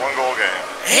that, 1 goal game.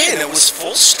 Hey, and it was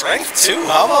full strength too.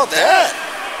 How about that?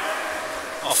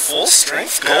 A full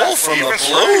strength goal from the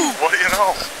blue. What do you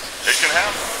know? It can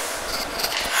happen.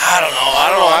 I don't know.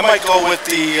 I might go with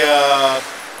the.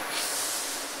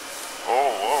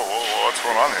 Whoa! What's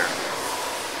going on here?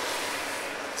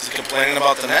 Is he complaining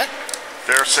about the net?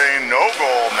 They're saying no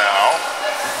goal now.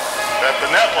 That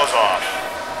the net was off.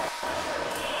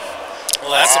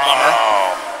 Well, that's a bummer.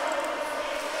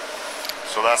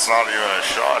 So that's not even a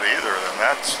shot either. Then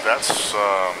that's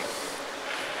a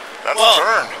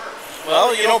turn.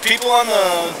 Well, you know, people on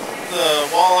the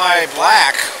Walleye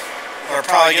Black are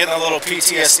probably getting a little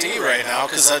PTSD right now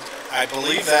because I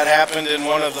believe that happened in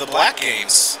one of the Black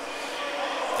games.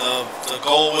 The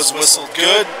goal was whistled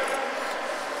good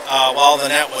while the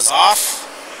net was off,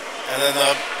 and then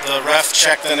the ref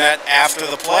checked the net after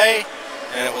the play,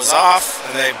 and it was off,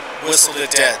 and they whistled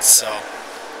it dead. So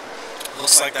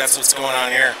looks like that's what's going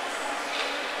on here.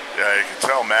 Yeah, you can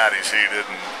tell Maddie's heated,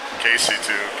 and Casey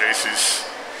too. Casey's.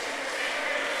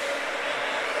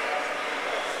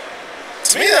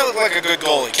 To me, that looked like a good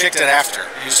goal. He kicked it after.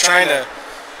 He was trying to.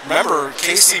 Remember,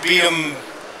 Casey beat him.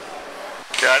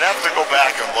 Yeah, I'd have to go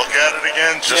back and look at it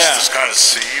again just to kind of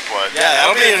see. But yeah,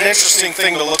 that'll be an interesting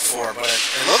thing to look for. But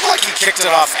it looked like he kicked it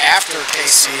off after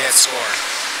Casey had scored.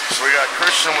 So we got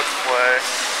Christian with the play.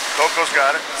 Coco's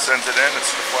got it. Sends it in.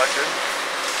 It's deflected.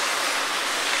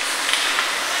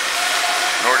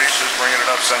 Nordeasters bringing it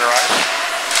up center ice.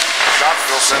 Shot.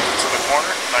 Phil sends it to the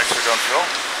corner. Nicely done, Phil.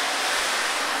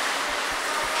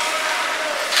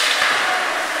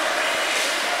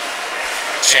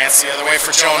 Chance the other way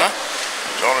for Jonah.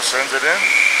 Jonah sends it in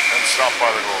and stopped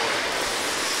by the goalie.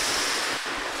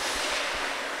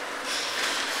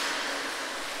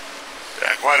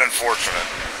 Yeah, quite unfortunate.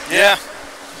 Yeah.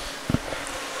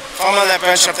 If I'm on that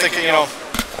bench, I'm thinking, you know,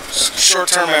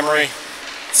 short-term memory.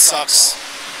 It sucks.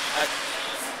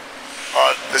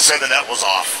 They said the net was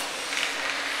off,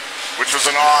 which was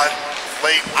an odd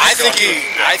late. I think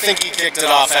he kicked it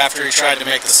off after he tried to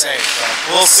make the save.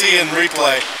 But we'll see in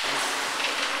replay.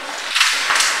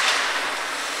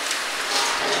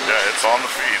 Yeah, it's on the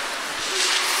feed.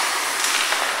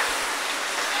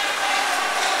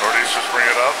 Nordeasters bring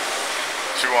it up.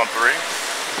 2-on-3.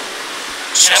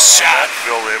 Chest shot.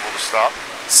 Phil able to stop.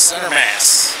 Center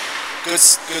mass. Good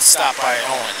stop by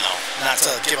Owen, though. Not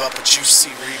to give up a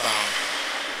juicy rebound.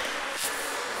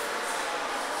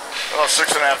 Well,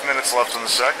 6.5 minutes left in the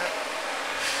second.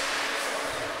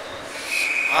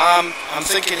 I'm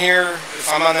thinking here,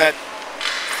 if I'm on that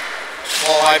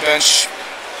Walleye bench,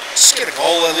 just get a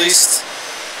goal at least.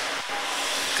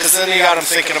 Because then you got them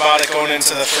thinking about it going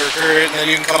into the third period, and then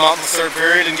you can come out in the third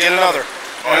period and get another,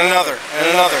 and another, and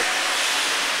another.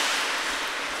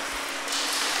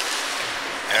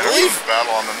 Anderson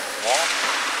battle on the wall.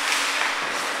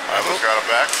 Ivo's got it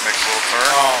back, makes a little turn.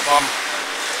 Oh, bum.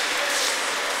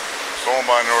 Stolen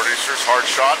by Nordeasters, hard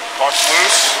shot, puck's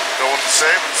loose. Bill with the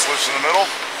save, it's loose in the middle.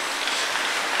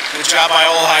 Good job by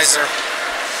Olheiser.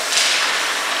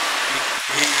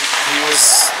 He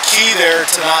was key there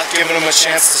to not giving him a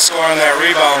chance to score on that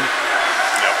rebound.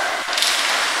 Yep.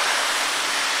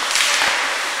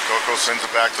 Marco sends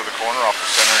it back to the corner off the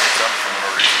centering attempt from the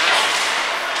Nordeasters.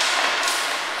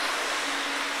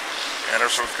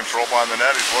 Anderson with control behind the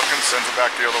net. He's looking, sends it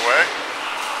back the other way.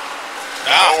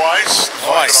 No ice.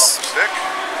 No ice. Off the stick.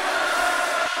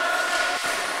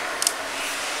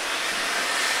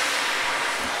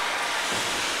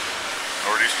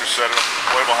 Nordeasters set it up to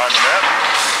play behind the net.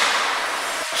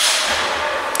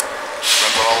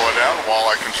 Sends it all the way down.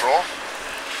 Walleye control.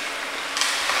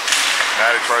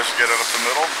 Matty tries to get it up the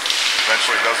middle.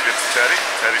 Eventually does get to Teddy.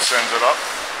 Teddy sends it up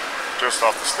just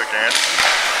off the stick of Anderson.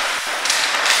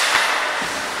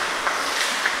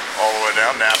 All the way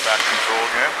down. Nap back control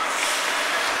again.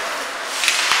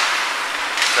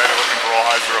 Teddy looking for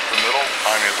Allheiser up the middle.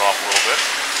 Timing is off a little bit.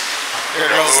 Here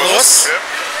goes Lewis.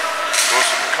 Lewis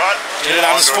with the cut. Get it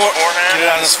on his forehand. Get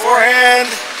it on his forehand.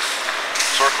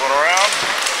 Circling around.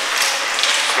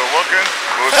 Still looking.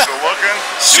 Lewis still looking.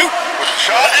 Shoot. With the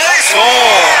shot. Goal.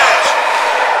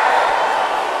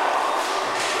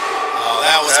 Oh,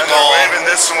 that was a goal. goal. They're waving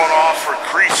this one off for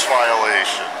crease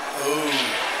violation. Ooh.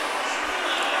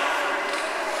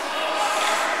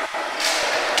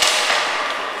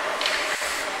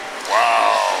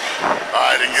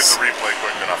 I didn't get the replay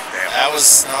quick enough. Damn.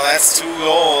 That's 2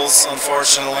 goals,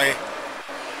 unfortunately,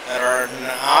 that are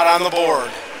not on the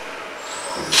board.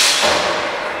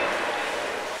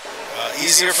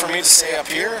 Easier for me to stay up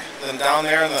here than down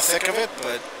there in the thick of it,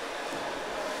 but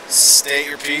state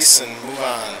your piece and move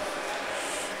on.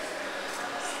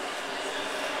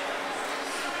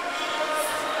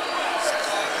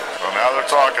 Well, now they're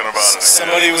talking about it.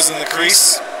 Somebody was in the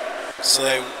crease, so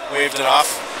they waved it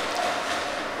off.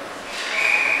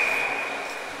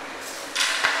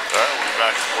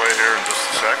 Back to play here in just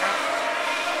a second.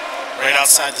 Right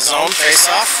outside the zone, face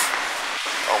off.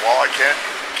 Oh, well, I can't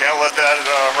let that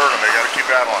hurt them. They got to keep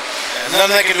battling. And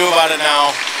nothing they can do about it now.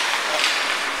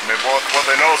 What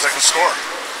they know is they can score.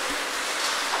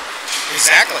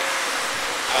 Exactly.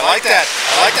 I like that.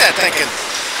 I like that thinking.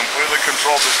 Completely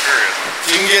controlled this period. If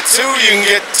you can get 2, you can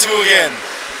get 2 again.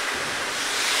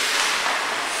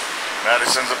 Matty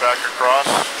sends it back across.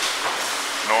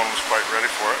 No one was quite ready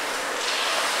for it.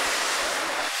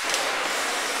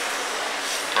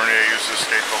 Bernier uses his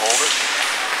skate to hold it.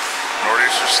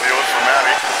 Nordeasters steal it from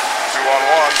Matty.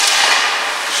 2-on-1.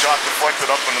 Shot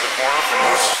deflected up into the corner from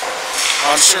Lewis.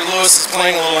 I'm sure Lewis is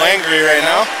playing a little angry right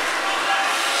now.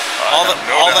 All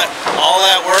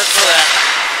that work for that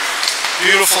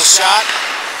beautiful shot.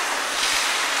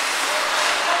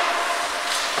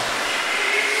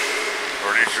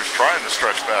 Nordeasters trying to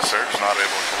stretch past there, just not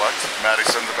able to collect. Matty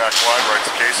sends it back wide right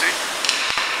to Casey.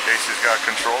 Casey's got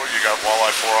control. You got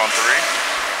Walleye 4-on-3.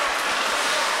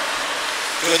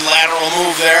 Good lateral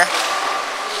move there.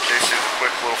 Casey with a quick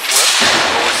little flip.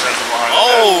 Goalie sends it behind the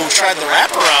net. Tried the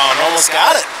wraparound. Almost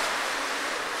got it.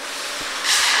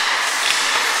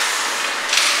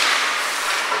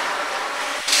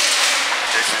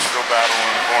 Casey's still battling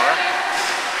in the corner.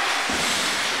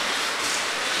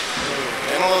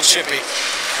 And a little chippy.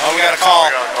 Oh, we got a call.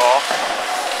 We got a call.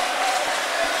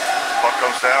 Puck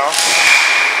comes down.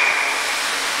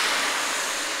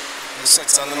 Looks like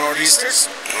it's on the Nordeasters.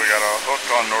 We got a hook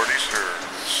on Nordeasters.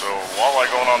 So Walleye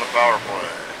going on the power play.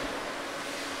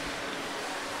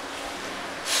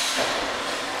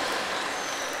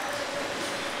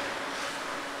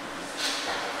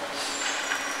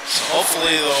 So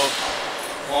hopefully the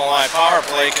Walleye power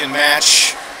play can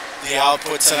match the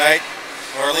output tonight,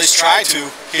 or at least try to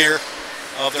here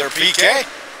of their PK.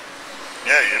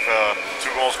 Yeah, you've 2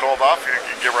 goals called off. You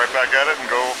can get right back at it and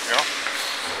go,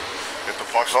 get the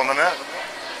pucks on the net.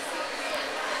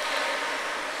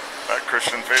 Back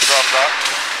Christian face-off dot.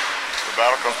 The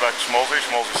battle comes back to Schmolzy.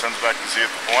 Schmolzy sends back to Z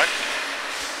at the point.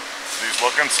 Z's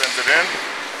looking, sends it in.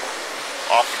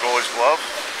 Off the goalie's glove.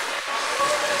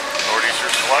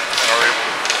 Nordeasters collect and are able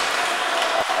to.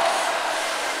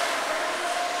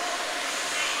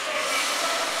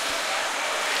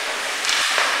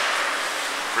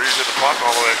 Breeze hit the puck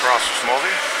all the way across to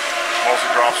Schmolzy. Schmolzy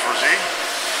drops for Z.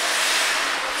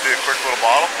 See a quick little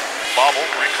bobble,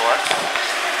 recollect.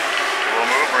 A little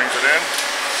move, brings it in.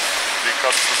 Z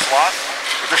cuts the slot.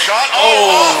 With the shot,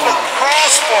 off the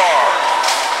crossbar!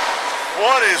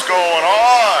 What is going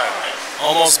on?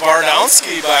 Almost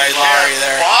Bardowski by Larry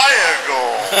there. Buy a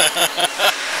goal.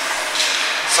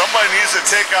 Somebody needs to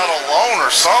take out a loan or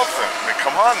something. I mean,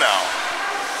 come on now.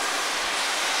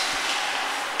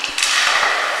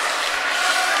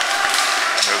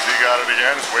 As he got it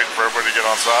again, he's waiting for everybody to get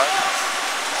on side.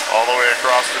 All the way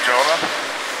across to Jonah.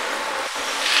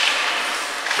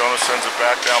 Jonah sends it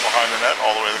back down behind the net,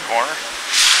 all the way to the corner.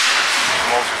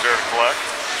 Schmolzy's there to collect.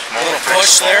 Little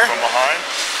push there. From behind.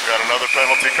 Got another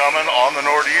penalty coming on the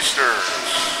Nordeasters.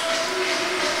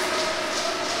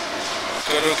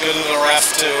 Good of the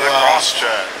ref to cross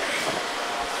check.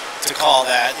 To call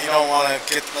that. You don't want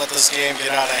to let this game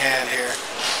get out of hand here.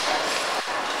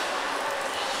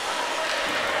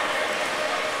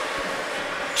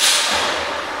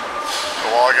 So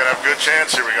Walleye gonna have a good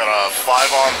chance here. We got a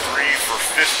 5-on-3 for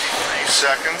 53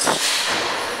 seconds.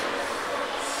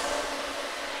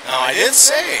 Now I did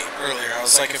say earlier, I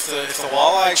was like, if the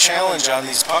Walleye challenge on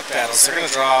these puck battles, they're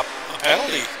gonna draw a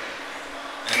penalty.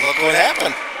 And look what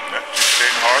happened. Yeah, keep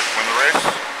skating hard, win the race.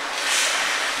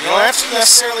 You don't have to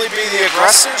necessarily be the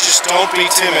aggressor, just don't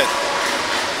be timid.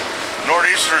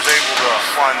 Nordeasters able to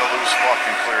find the loose puck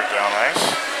and clear it down ice.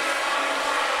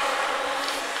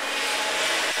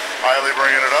 Hiley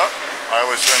bringing it up.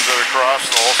 Hiley sends it across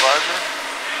the Holzheiser.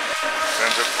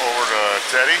 Sends it over to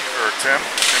Teddy, or Tim.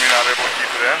 Timmy not able to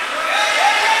keep it in.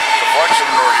 Deflection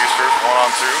of Nordeasters,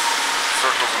 1-on-2.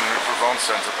 Circles in the neutral zone,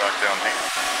 sends it back down deep.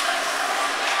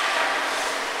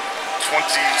 22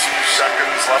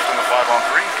 seconds left in the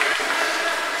 5-on-3.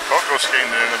 Coco skating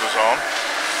it into the zone.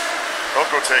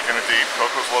 Coco taking it deep.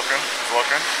 Coco's looking,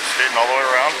 skating all the way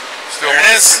around. Still there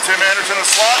it is. Tim Anderson in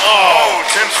the slot. Oh,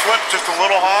 Tim's flip just a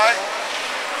little high.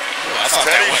 Ooh, I thought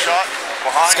Teddy that shot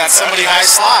behind. He's got somebody high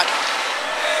slot.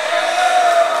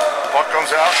 Puck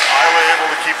comes out. Hiley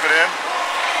able to keep it in.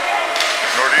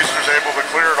 Nordeasters able to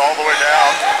clear it all the way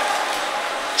down.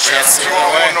 Chance the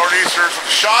 2-on-1 Nordeasters with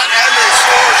a shot, and they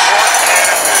score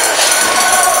short-handed.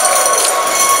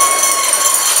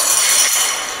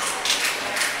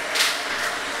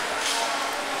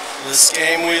 This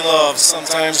game we love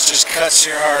sometimes just cuts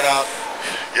your heart out.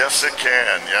 Yes, it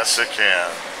can. Yes, it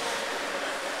can.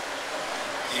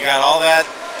 You got all that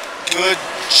good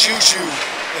juju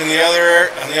on the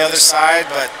other side,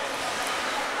 but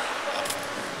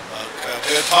a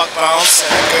good puck bounce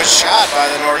and a good shot by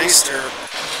the Nordeaster.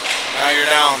 Now you're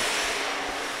down.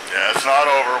 Yeah, it's not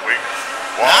over.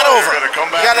 Not over. Gonna come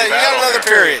back you got another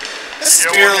period. This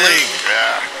is beer league.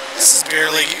 Yeah. This is beer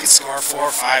league. You can score 4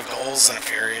 or 5 goals in a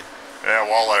period. Yeah,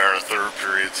 Walleye are a third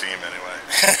period team anyway.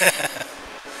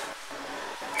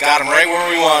 Got them right where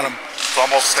we want them. It's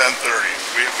almost 10:30.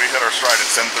 We hit our stride at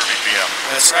 10:30 p.m.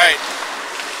 That's right.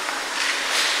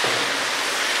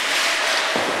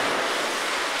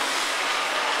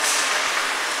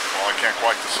 Well, I can't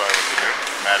quite decide what to do.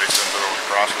 Maddie sends it over to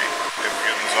Krosky. If we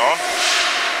get in the zone.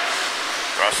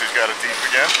 Krosky's got it deep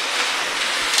again.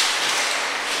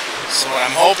 So what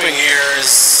I'm hoping here is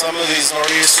some of these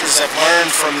Nordeasters have learned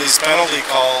from these penalty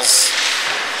calls,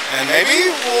 and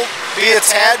maybe we'll be a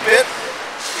tad bit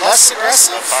less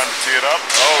aggressive. Time to tee it up.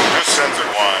 Oh, just sends it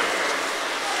wide.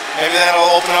 Maybe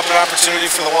that'll open up an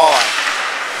opportunity for the Walleye.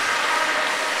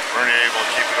 Bernie able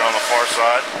to keep it on the far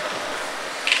side.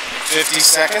 50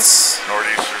 seconds.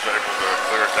 Nordeasters able to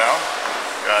clear it down.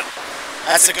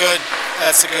 That's a good.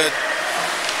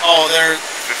 Oh, there.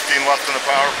 15 left in the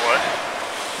power play.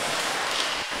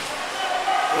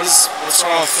 What's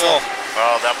wrong with Phil?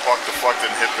 That puck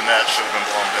deflected and hit the net. Should have been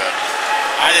blown dead.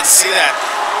 I didn't see that.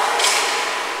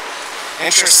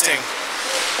 Interesting.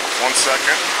 1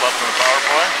 second left in the power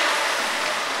play.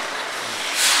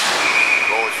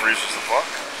 Goalie freezes the puck.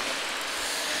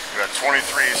 We got 23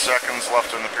 seconds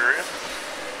left in the period.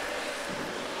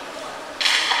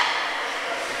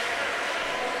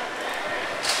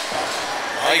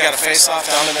 Well, you got a face-off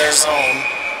down in their zone.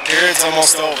 Period's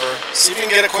almost over. See if you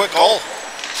can get a quick goal.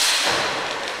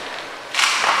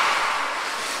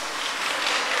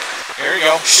 Here we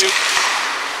go. Shoot.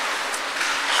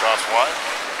 Shots wide.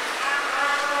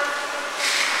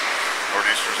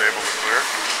 Nordeasters able to clear.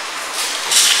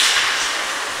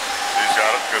 He's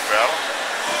got it. Good battle.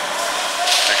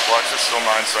 Big Plexus. Still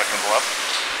 9 seconds left.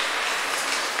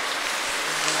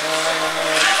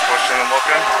 He's pushing and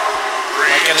looking.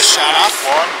 Might get a shot off.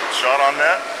 1 shot on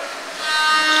net.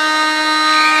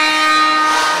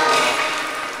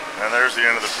 And there's the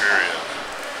end of the period.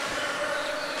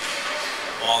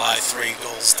 Walleye 3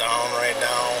 goals down right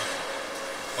now.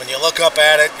 When you look up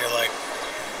at it, you're like,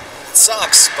 it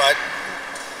sucks, but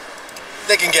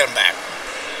they can get them back.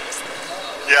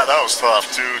 Yeah, that was tough.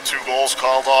 Two goals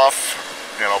called off.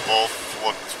 You know, both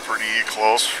looked pretty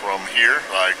close from here.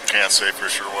 I can't say for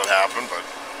sure what happened, but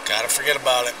gotta forget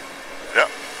about it. Yep.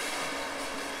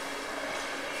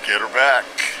 Get her back.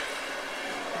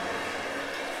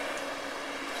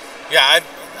 Yeah,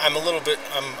 I'm a little bit.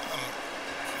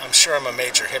 I'm sure I'm a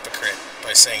major hypocrite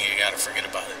by saying you got to forget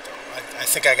about it, though. I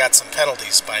think I got some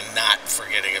penalties by not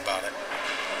forgetting about it.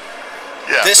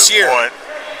 Yeah, this year, point,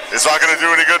 it's not going to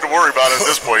do any good to worry about it at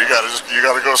this point. You got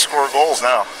to go score goals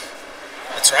now.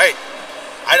 That's right.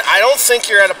 I don't think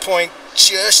you're at a point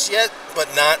just yet,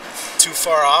 but not too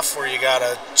far off where you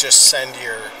gotta just send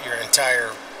your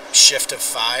entire shift of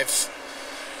 5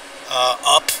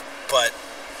 up, but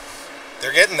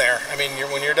they're getting there. I mean,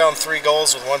 when you're down 3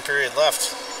 goals with 1 period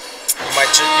left,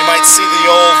 you might see the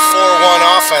old 4-1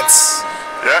 offense.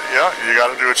 Yeah, you got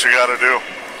to do what you got to do.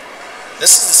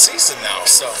 This is the season now,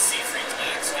 so.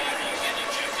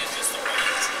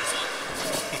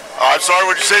 I'm sorry,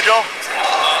 what'd you say, Joe?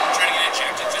 Trying to get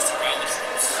ejected just around the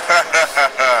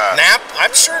rules. Nap,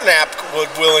 I'm sure Nap would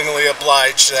willingly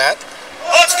oblige that.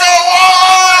 Let's go,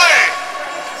 Walleye!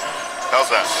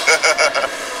 How's that?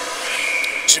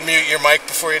 Did you mute your mic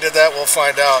before you did that? We'll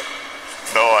find out.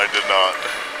 No, I did not.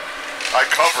 I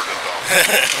covered it, though.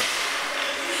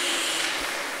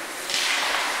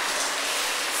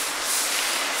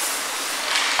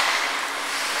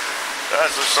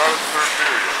 That's the start of the 3rd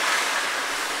period.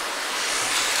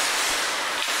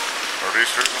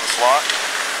 Nordeasters in the slot.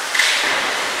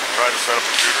 Try to set up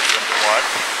a shooter, send it wide.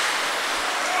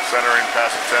 Centering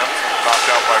pass attempt, knocked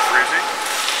out by Freezy.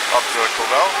 Up to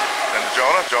Clavell, and to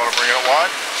Jonah. Jonah bringing it wide.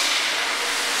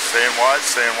 Staying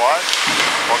wide.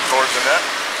 Puck towards the net.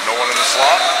 No one in the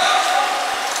slot.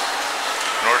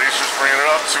 Nordeasters bringing it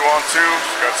up, 2-on-2.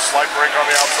 Got a slight break on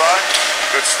the outside.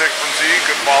 Good stick from Z,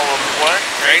 good follow up the play.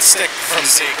 Great stick from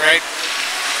Z, great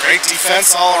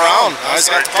defense all around. Now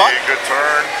he's got the puck. Good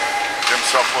turn, give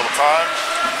himself a little time.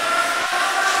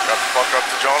 Got the puck up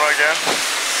to Jonah again.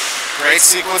 Great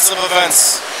sequence of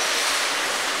events.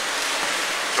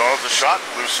 Jonah the shot,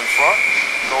 loose in front,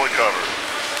 goalie covered.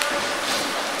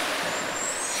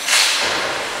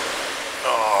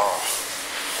 Oh,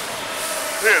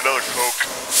 hey, another Coke.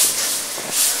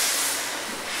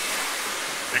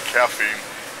 Hey, caffeine.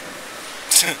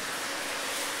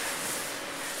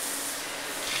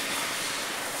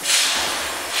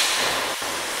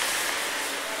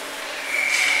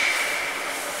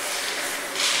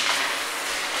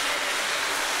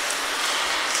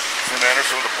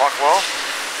 Anderson with the puck well.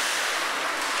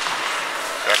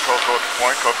 Got Coco at the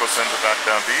point. Coco sends it back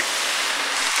down deep.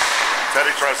 Teddy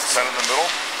tries to send it in the middle.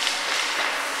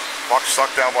 Puck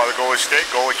stuck down by the goalie skate.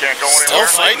 Goalie can't go anywhere. Still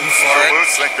fighting for it.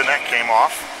 Loose. Think the net came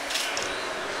off.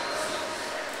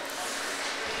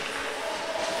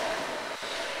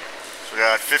 So we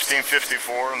got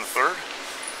 15:54 in the 3rd.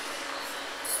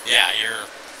 Yeah, you're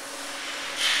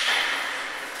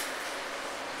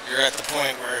at the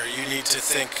point where you need to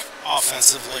think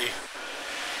offensively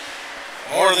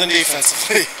more than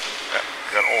defensively. Yeah,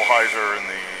 got Olheiser in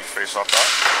the face-off dot.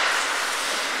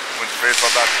 Wins the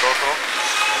face-off back to Coco.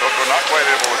 Coco not quite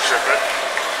able to chip it.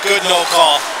 Good no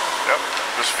call. Yep,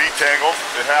 just feet tangled.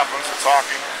 It happens. It's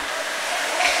hockey.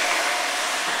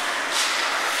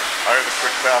 I heard the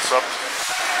quick pass up.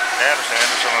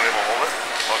 Anderson unable to hold it.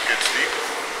 Puck gets deep.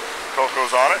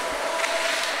 Coco's on it.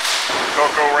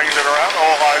 Coco rings it around.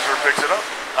 Olheiser picks it up.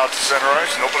 Out to center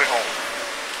ice. Nobody home.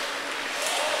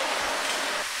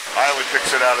 Eiley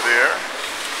picks it out of the air.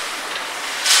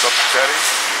 It's up to Teddy.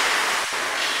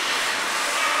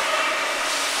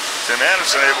 Tim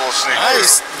Anderson able to sneak through.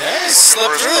 Nice,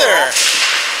 slip through there.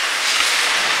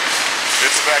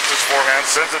 Gets it back to his forehand.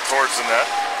 Sends it towards the net.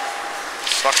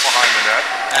 Stuck behind the net.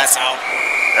 That's out.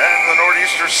 And the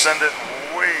Nordeasters send it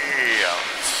way out.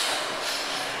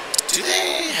 Do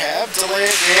they have delay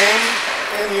of game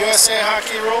in USA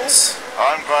hockey rules?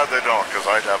 I'm glad they don't, because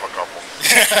I'd have a couple.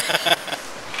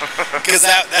 Because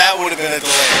that would have been a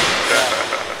delay.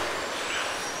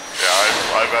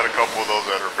 Yeah, I've had a couple of those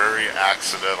that are very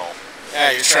accidental.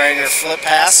 Yeah, you're trying your flip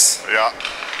pass? Yeah.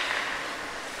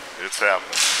 It's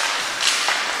happening.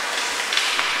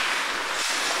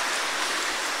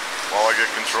 While I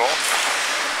get control.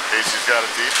 Casey's got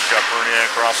it deep. He's got Bernier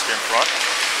across in front.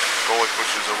 Goalie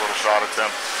pushes a little shot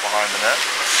attempt behind the net.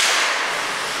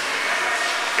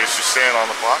 Casey's staying on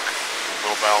the puck.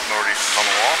 Little battle with Nordeasters on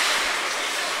the wall.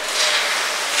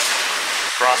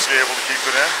 Krosky able to keep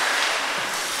it in.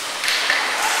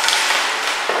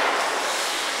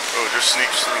 Oh, just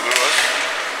sneaks through Lewis.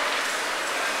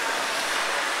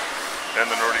 And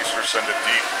the Nordeasters send it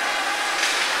deep.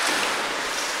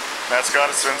 Matt's got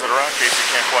it, sends it around. Casey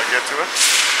can't quite get to it.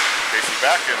 Casey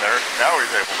back in there. Now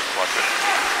he's able to collect it.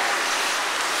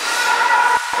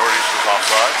 Nordeasters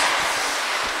offside.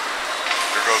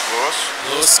 Here goes Lewis.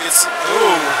 Lewis gets it.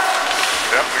 Ooh.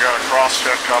 Yep, we got a cross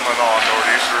check coming on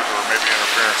Nordeasters, or maybe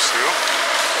interference too.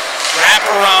 Wrap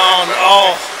around.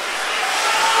 Oh.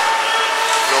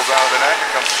 Spills out of the net.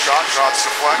 Here comes the shot. Shot's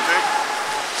deflected.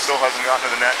 Still hasn't gotten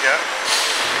to the net yet.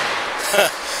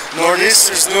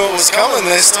 Nordeasters knew it was coming.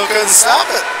 They still couldn't stop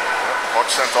it. Puck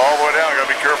sent all the way down. Got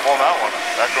to be careful on that one.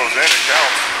 That goes in. It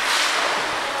counts.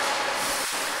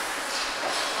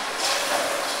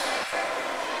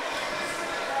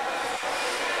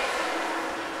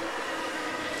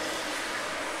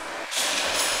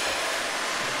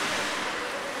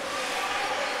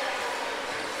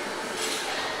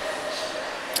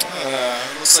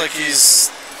 Looks like he's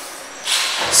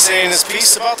saying his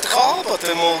piece about the call, but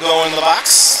then we'll go in the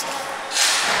box.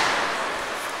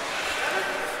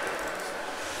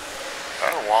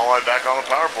 Walleye back on the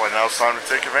power play. Now it's time to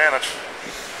take advantage.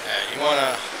 Yeah, you want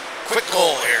a quick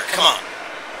goal here. Come on.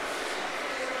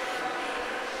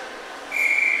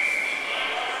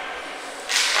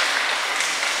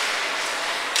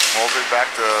 Mulvey back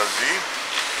to Z.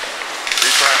 Z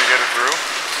trying to get it through.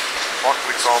 Puck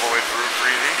leaks all the way through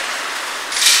for Easy.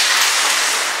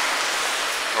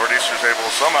 Nordeasters able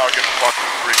to somehow get the puck to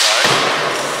 3 guys.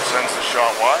 Sends the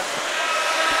shot wide.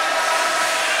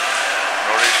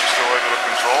 Nordeasters still able to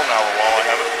control. Now the Walleye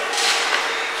have it.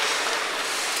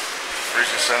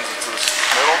 Breezy sends it to the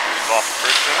middle. He's off of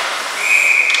Christian.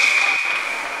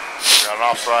 Got an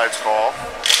offsides call.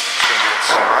 It's going to be at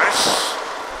center ice.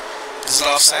 Is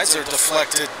it offsides or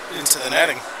deflected into the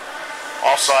netting?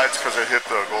 Offsides because it hit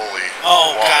the goalie.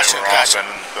 Oh, while gotcha, they were gotcha. Off,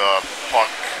 and the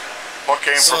puck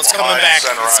came So from it's behind coming back.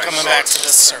 center It's ice. coming So back it's to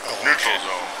this circle. neutral Okay.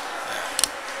 zone.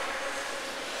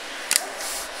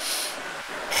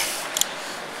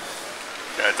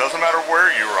 Yeah, it doesn't matter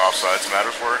where you were offsides. It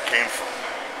matters where it came from.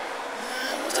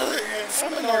 If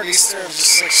I'm a Nordeaster, I'm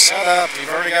just like, shut up.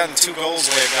 You've already gotten 2 goals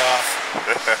waved off.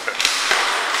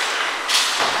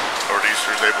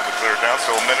 Nordeasters able to clear it down.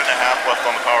 So a minute and a half left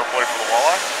on the power play for the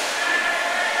Walleye.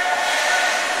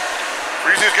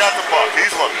 Breezy's got the puck.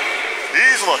 He's looking.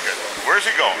 He's looking. Where's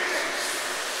he going?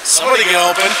 Somebody get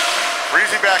open.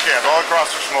 Breezy backhand all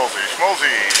across to Schmolzy. Schmolzy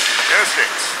in his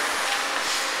skates.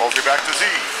 Schmolzy back to Z.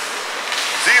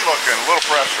 Z looking. A little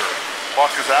pressure. Puck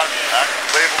is out.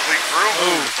 Able to leak through.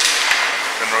 Ooh.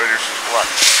 And Nordeasters collect.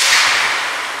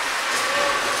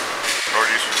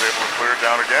 Nordeasters able to clear it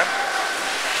down again.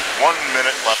 1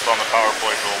 minute left on the power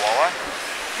play for the Walleye.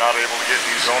 Not able to get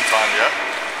any zone time yet.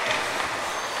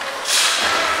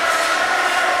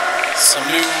 Some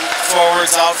new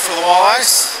forwards out for the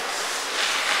Walleyes.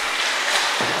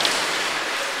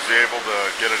 Is able to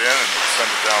get it in and send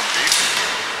it down deep.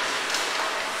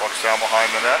 Puck's down behind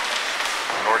the net.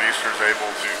 Nordeasters able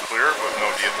to clear it with no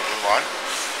D at the blue line.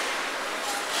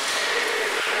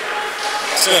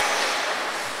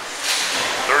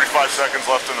 35 seconds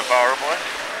left in the power play.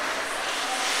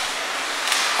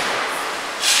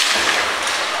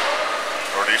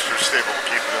 Nordeasters stable to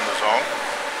keep it in the zone.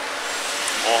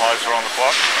 Walleyes are on the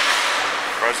puck.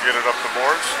 Tries to get it up the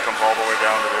boards. Comes all the way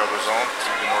down to the other zone to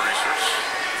the Nordeasters.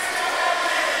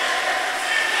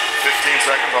 15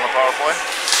 seconds on the power play.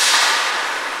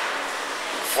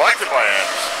 Deflected by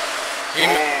Anderson.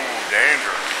 Ooh,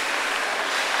 danger.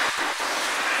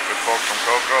 Good poke from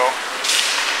Coco.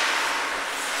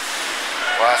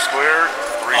 Last cleared.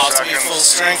 3 About to seconds. be full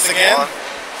strength again.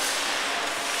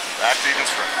 Back to even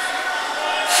strength.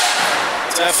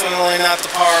 Definitely not the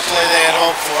power play they had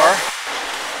hoped for.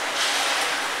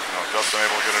 No, Justin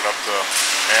able to get it up to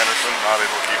Anderson. Not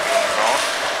able to keep it in the zone.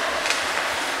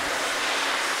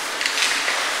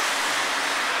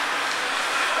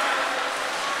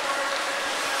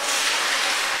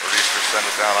 Nordeasters send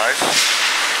it down ice.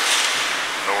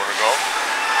 Nowhere to go.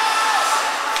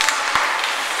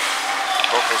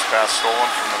 Coco's pass stolen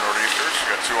from the Nordeasters. You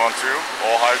got 2-on-2.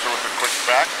 Allheiser with a quick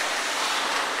back.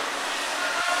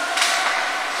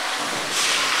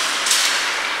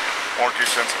 Hornky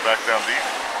sends it back down deep.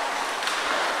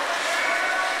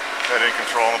 Teddy in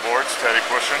control on the boards. Teddy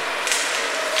pushing.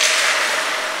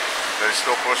 Teddy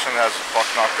still pushing. Has the puck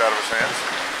knocked out of his hands.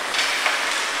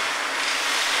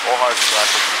 Allheiser back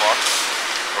with the puck.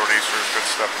 Nordeasters good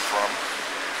step in front.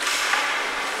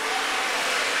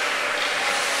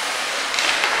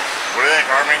 What do you think,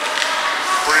 Army?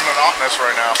 Pretty monotonous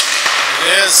right now.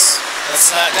 It is. That's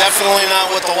definitely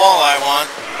not what the Walleye want.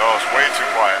 No, it's way too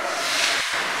quiet.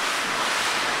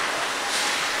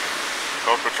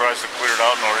 Coco tries to clear it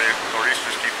out, and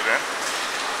Nordeasters keep it in.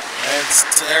 And it's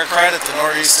to their credit, the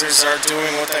Nordeasters are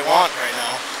doing what they want right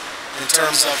now in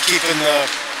terms of keeping the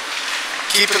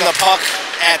puck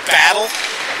at battle.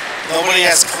 Nobody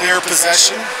has clear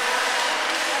possession.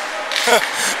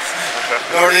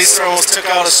 Nordeaster almost took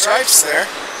out a Stripes there.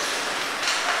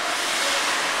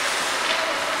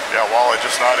 Yeah, Walleye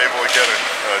just not able to get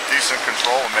a decent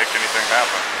control and make anything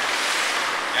happen.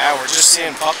 Yeah, we're just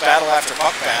seeing puck battle after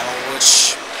puck battle,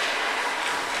 which...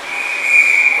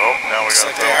 Oh, now we got looks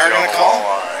like a they are penalty on gonna the call.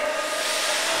 Walleye.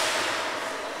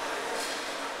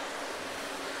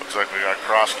 Looks like we got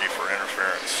Krosky for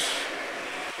interference.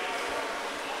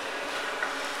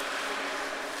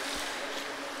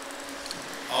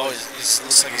 Oh, it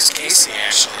looks like he's Casey,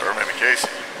 actually. Or maybe Casey.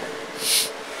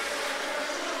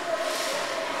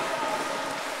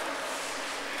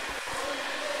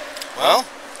 Well,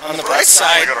 on the bright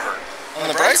side, Got hurt. on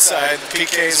the bright side, the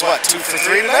PK is what, 2 for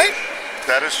 3 tonight?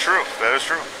 That is true. That is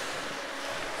true.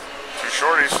 2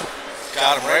 shorties.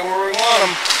 Got him right where we want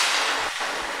him.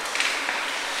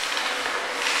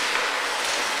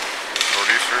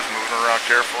 Nordeasters moving around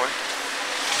carefully.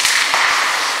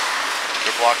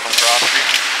 Good block from Krosky.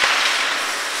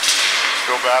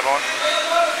 Still bad one.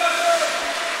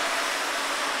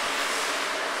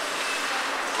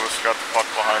 Lewis got the puck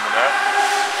behind the net.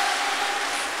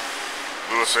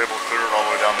 Lewis able to clear it all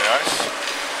the way down the ice.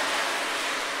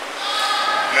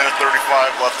 Minute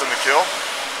 35 left in the kill.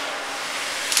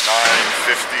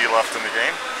 9:50 left in the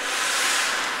game.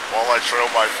 Walleye trail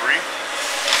by 3.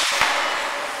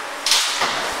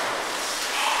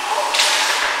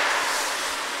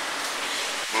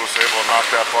 Lewis able to knock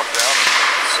that puck down and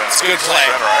send It's a good play.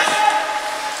 Center ice.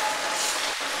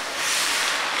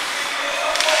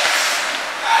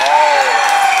 Oh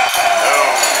no!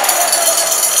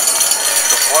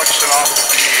 Deflection off the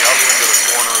D up into the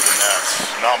corner of the net.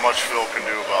 Not much Phil can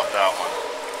do about that one.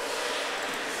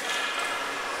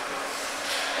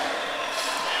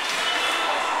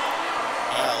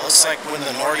 Looks like when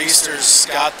the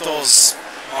Nordeasters got those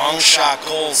long shot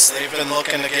goals, they've been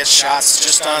looking to get shots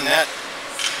just on net.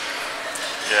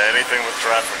 Yeah, anything with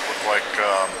traffic looked like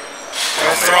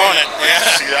They're throwing it. Yeah.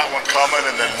 see that one coming,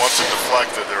 and then once it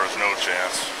deflected, there was no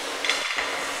chance.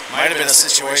 Might have been a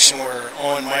situation where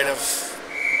Owen might have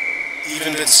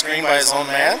even been screened by his own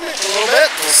man a little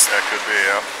bit. That could be,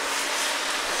 yeah.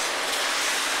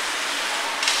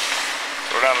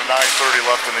 So we're down to 9:30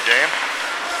 left in the game.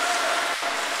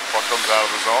 Puck comes out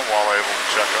of the zone. Walleye able to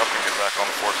check up and get back on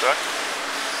the foredeck.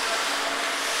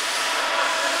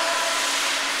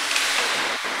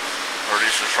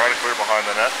 Nordeasters trying to clear behind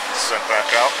the net. Sent back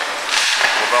out.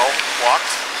 Lavelle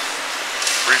blocked.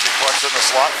 Freezy collects it in the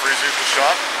slot. Freezy with the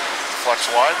shot. Flex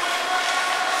wide.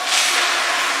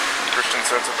 Christian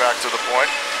sends it back to the point.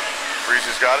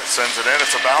 Freezy's got it. Sends it in.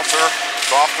 It's a bouncer.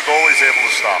 It's off the goal. He's able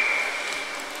to stop.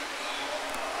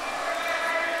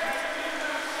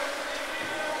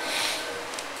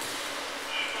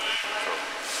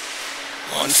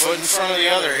 1 foot in front of the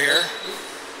other here.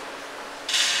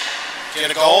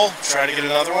 Get a goal, try to get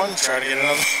another one, try to get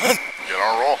another one. Get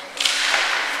on a roll.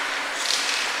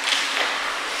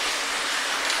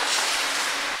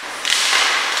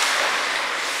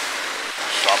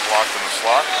 Shot blocked in the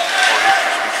slot.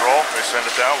 Nordeasters control. They send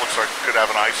it down. Looks like it could have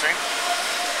an icing.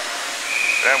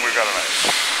 And we've got an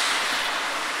ice.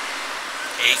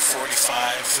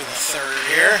 8:45 in the third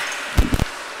here.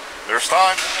 There's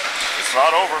time. It's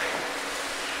not over.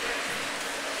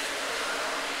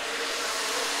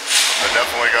 I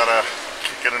definitely gotta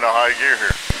get into high gear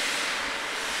here.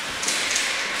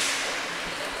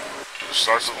 It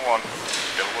starts at 1.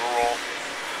 Get a little roll.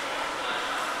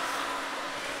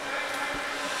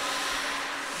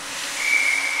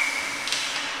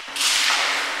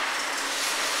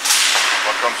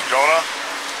 Up comes Jonah.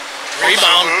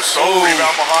 Rebound. Loose. Oh,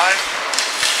 rebound behind.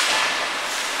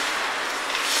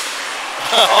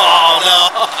 Oh no.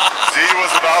 D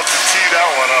was about to tee that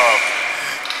one up.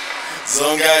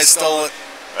 Zone guy stole it.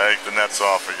 I think the net's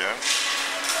off again.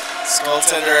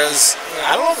 Goaltender is,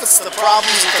 I don't know if it's the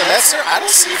problems with the net, sir. I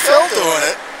don't see Phil doing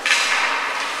it.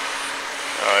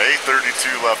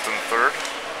 8:32 left in the third.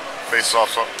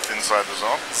 Face-offs up inside the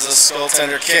zone. Is this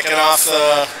goaltender kicking off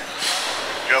the...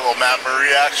 Got a little Matt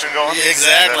Murray action going.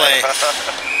 Exactly.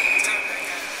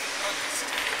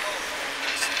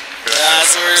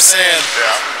 That's what we were saying.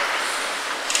 Yeah.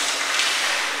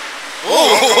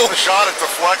 Ooh. The shot at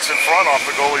deflects in front off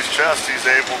the goalie's chest. He's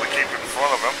able to keep it in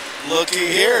front of him. Looky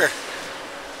here.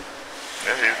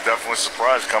 Yeah, he was definitely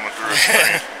surprised coming through his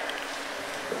screen.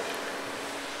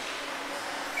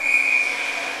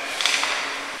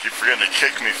 Keep forgetting to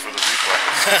kick me for the replay.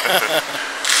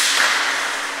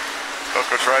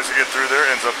 Coco tries to get through there,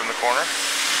 ends up in the corner.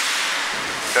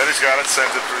 Teddy's got it,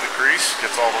 sends it through the crease,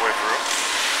 gets all the way through.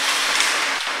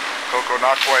 Coco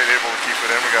not quite able to keep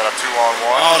it in. We got a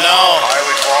 2-on-1. Oh no.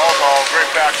 Hiley falls. Oh,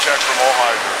 great back check from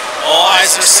Olheiser.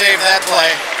 Olheiser saved that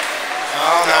play.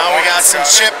 Oh, now we got some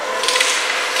chip.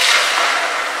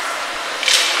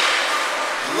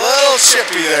 Little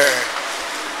chippy there.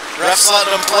 Ref's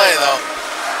letting him play though.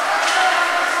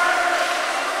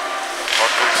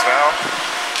 Puck leaks down.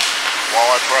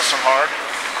 Walleye pressing hard.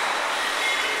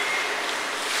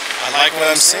 I like what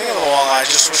I'm seeing of the Walleye. I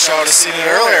just wish I would have seen it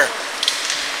earlier.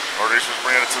 Nordeasters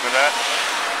bringing it to the net.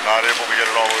 Not able to get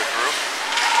it all the way through.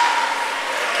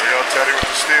 There we go, Teddy with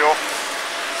the steal.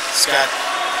 Scott.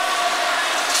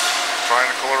 Trying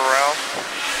to pull it around.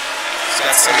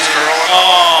 Scott He's curling.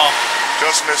 Oh.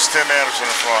 Just missed Tim Anderson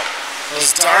in front.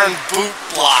 Those darn boot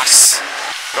blocks.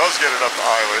 Does get it up to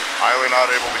Eiley. Eiley not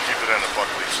able to keep it in. The puck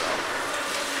leaks out.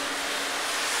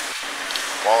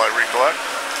 Walleye recollect.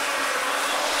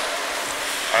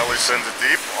 Eiley sends it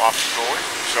deep, off the goalie.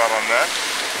 Shot on net.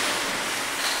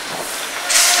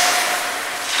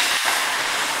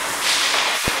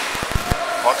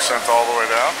 Puck sent all the way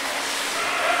down.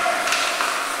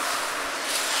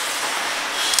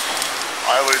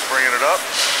 Eiley's bringing it up.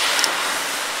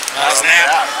 That was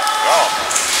nap. Oh,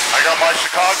 I got my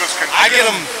Chicago's confused. I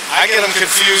get them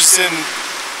confused in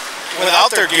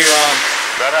without their gear on.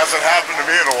 That hasn't happened to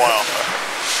me in a while.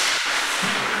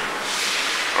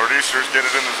 Nordeasters get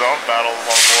it in the zone, battle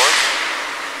along the boards.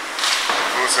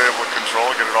 Lewis able to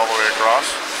control, get it all the way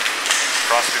across.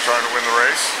 Krosky trying to win the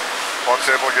race. Puck's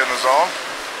able to get in the zone.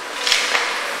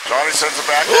 Johnny sends it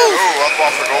back in. Ooh, up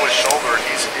off the goalie's shoulder, and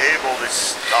he's able to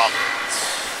stop it.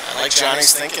 I like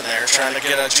Johnny's thinking there, trying to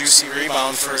get a juicy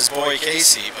rebound for his boy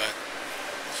Casey, but.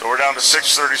 So we're down to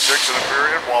 6:36 in the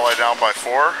period. Walleye down by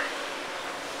 4.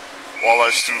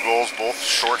 Walleye's 2 goals, both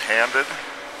short-handed.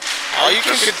 All you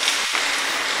can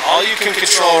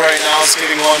control right now is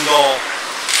getting 1 goal,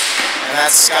 and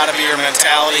that's got to be your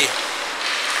mentality.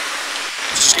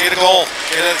 Just get a goal,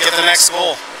 get the next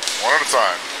goal. One at a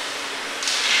time.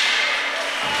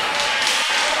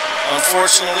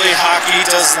 Unfortunately, hockey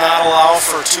does not allow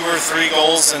for 2 or 3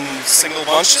 goals in single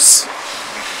bunches.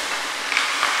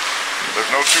 There's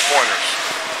no 2-pointers.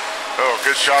 Oh,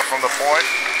 good shot from the point.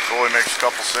 Goalie makes a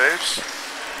couple saves.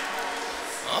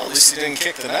 Well, at least he didn't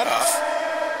kick the net off.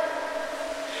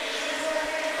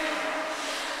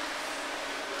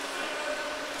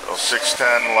 So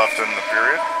 6:10 left in the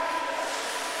period.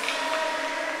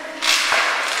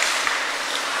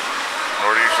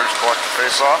 Nordeasters collect the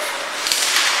face-off.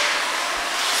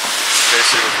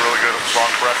 Casey was really good at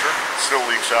strong pressure. Still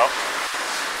leaks out.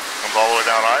 Comes all the way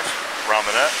down ice, around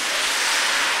the net.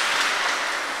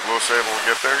 Lewis able to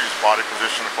get there. Use body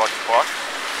position to collect the puck.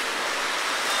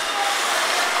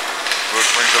 Lewis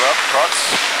brings it up,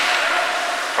 cuts.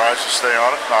 Tries to stay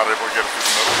on it, not able to get it through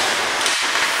the middle.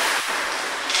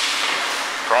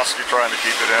 Krosky trying to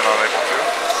keep it in, unable to.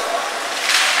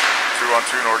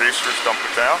 2-on-2 Nordeasters dump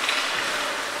it down.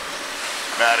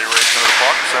 Matty racing to the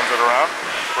puck, sends it around.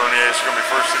 Bernier's going to be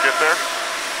first to get there.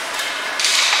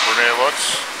 Bernier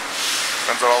looks,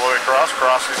 sends it all the way across.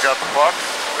 Krosky's got the puck.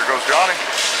 There goes Johnny.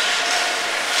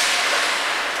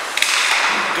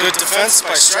 Good defense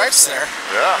by Stripes there.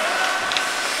 Yeah.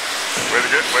 Way to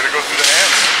go through the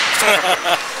hands.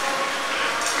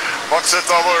 Puck sits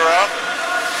all the way around.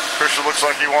 Christian looks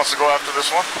like he wants to go after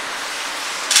this one.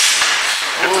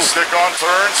 Gets the stick on,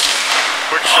 turns.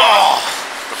 Quick shot.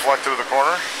 Deflected to the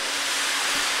corner.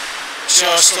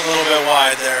 Just a little bit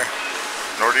wide there.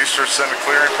 Nordeasters send a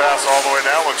clearing pass all the way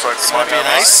down. Looks like This might be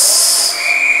nice.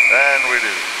 And we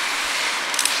do.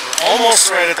 We're almost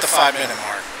right at the 5-minute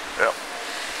mark. Yep.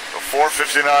 So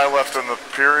 4:59 left in the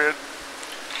period.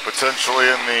 Potentially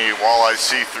in the Walleye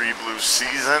C3 Blue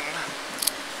season.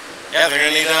 Yeah, they're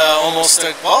going to need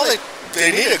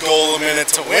they need a goal a minute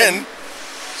to win.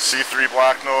 C3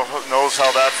 Black knows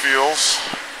how that feels.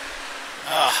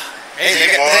 Hey, they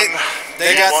got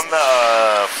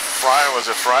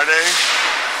Friday?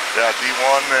 Yeah,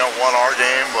 D1 won our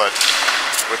game, but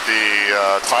with the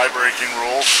tie-breaking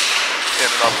rules,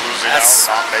 ended up losing out,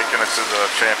 not making it to the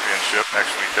championship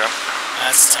next weekend.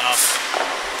 That's tough.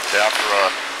 Yeah, after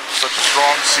such a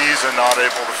strong season, not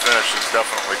able to finish is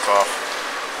definitely tough.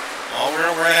 Well,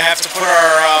 we're going to have to put all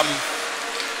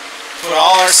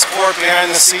our support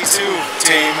behind the C2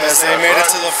 team as they made it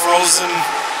to the Frozen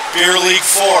Beer League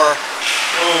 4.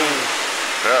 Boom.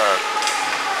 Yeah.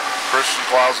 Christian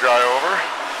plows guy over.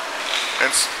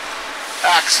 It's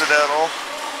accidental.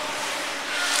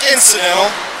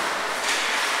 Incidental.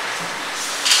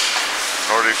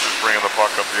 Nordeasters bringing the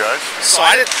puck up the ice. So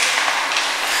I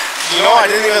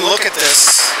didn't even look at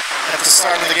this at the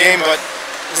start of the game, but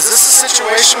is this a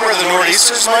situation where the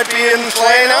Nordeasters might be in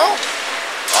play now?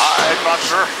 I'm not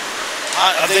sure.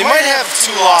 They might have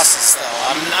 2 losses, though.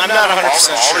 I'm not 100%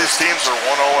 sure. All these teams are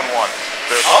 1-0-1.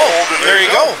 There you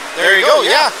go. There you go,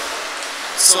 yeah.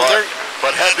 So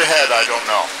but head-to-head, I don't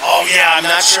know. Oh, yeah, I'm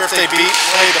not sure if they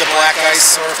played the Black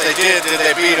Ice, or if they did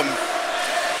they beat them?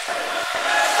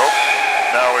 Oh,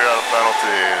 now we got a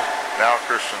penalty. Now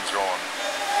Christian's going.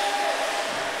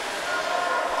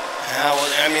 Yeah,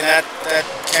 well, I mean that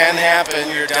can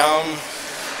happen. You're down.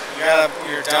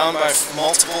 You're down by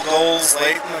multiple goals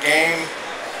late in the game.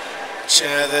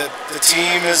 The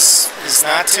team is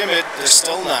not timid. They're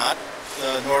still not.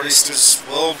 The Nordeasters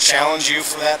will challenge you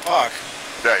for that puck.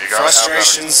 Yeah, you gotta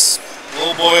Frustrations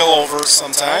will boil over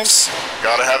sometimes.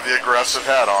 Gotta have the aggressive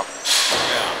hat on.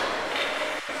 Yeah.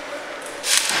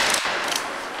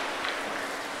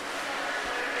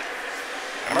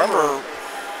 I remember,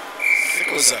 I think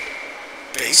it was a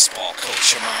baseball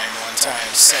coach of mine one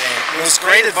time saying, it was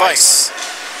great advice.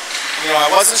 You know, I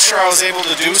wasn't sure I was able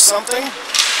to do something.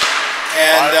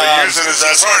 And using his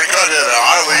ass, sorry to cut it,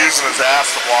 Eiley using his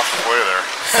ass to block the play there.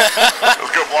 It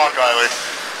was a good block, Eiley.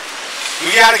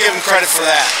 We got to give him credit for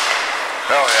that.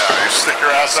 Hell yeah, you stick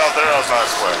your ass out there, that was a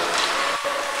nice play.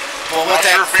 Well, Not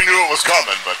sure if he knew it was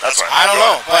coming, but that's right. I don't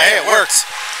know, but hey, it worked.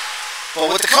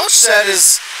 But what the coach said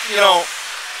is, you know,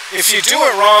 if you do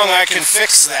it wrong, I can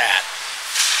fix that.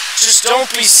 Just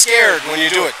don't be scared when you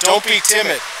do it. Don't be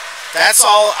timid. That's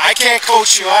all. I can't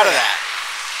coach you out of that.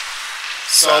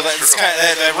 So that's kind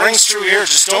of, that rings true here.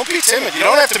 Just don't be timid. You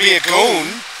don't have to be a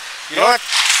goon. You don't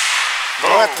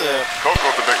have to. Coke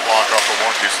with the big block off the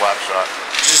wonky slap shot.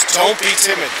 Just don't be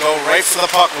timid. Go right for the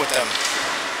puck with them.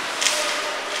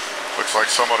 Looks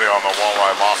like somebody on the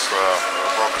Walleye lost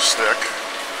broke a stick.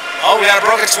 Oh, we got a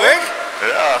broken twig?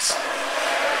 Yes.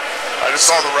 I just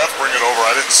saw the ref bring it over.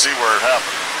 I didn't see where it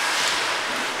happened.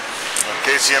 And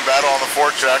Casey in battle on the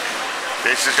forecheck.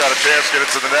 Casey's got a chance. Get it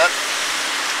to the net.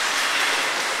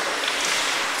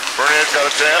 Bernier's got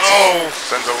a chance. Oh.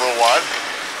 Sends it a little wide.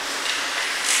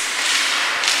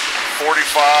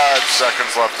 45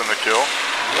 seconds left in the kill.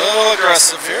 A little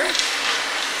aggressive here.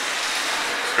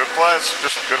 Good play. It's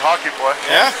just good hockey play.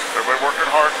 Yeah. Everybody working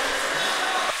hard.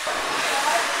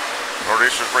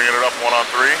 Nordeasters bringing it up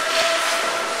 1-on-3.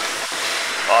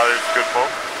 Good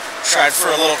poke. Tried for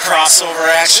a little crossover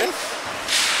action.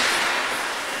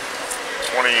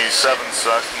 27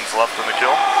 seconds left in the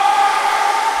kill.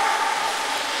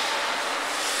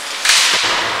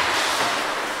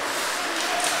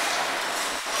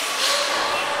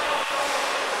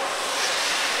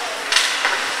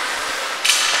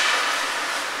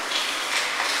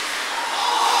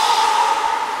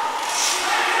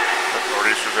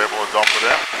 Nordeasters able to dump it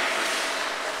in.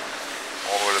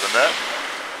 All the way to the net.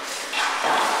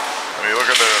 I mean, look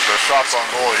at the shots on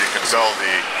goal. You can tell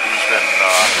who's been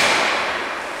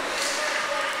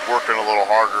working a little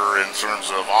harder in terms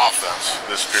of offense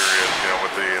this period. You know, with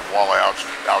the Walleye out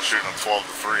shooting them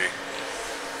 12-3.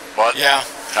 But yeah,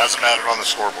 hasn't mattered on the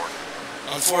scoreboard.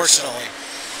 Unfortunately.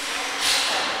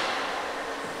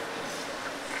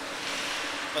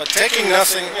 But taking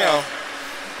nothing, you know,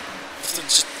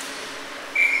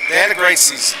 they had a great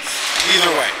season.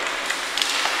 Either way.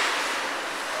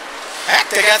 Heck,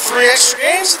 they got 3 extra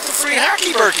games at the free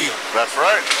hockey Berkey. That's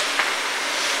right.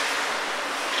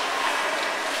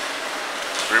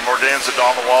 3 more games to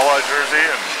don the Walleye jersey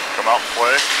and come out and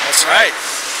play. That's right.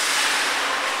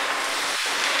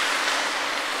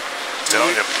 You know,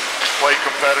 you played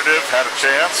competitive, had a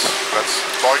chance. That's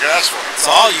all you can ask for. That's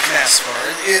all you can ask for.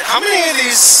 How many of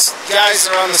these guys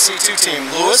are on the C2 team?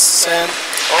 Lewis and...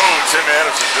 Oh, Tim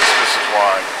Anderson, this is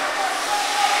why.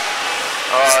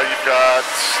 You've got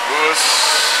Lewis.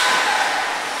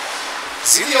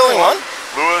 Is he the only one?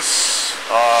 Lewis.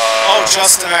 Oh,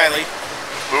 Justin Eiley.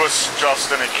 Lewis,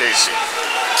 Justin, and Casey.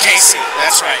 Casey,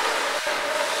 that's right.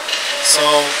 So,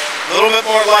 a little bit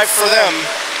more life for them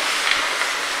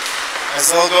as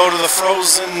they'll go to the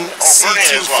frozen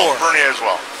C2-4. Bernier as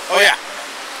well. Oh, yeah.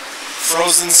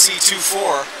 Frozen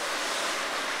C2-4.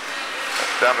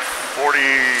 Down to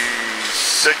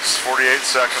 46, 48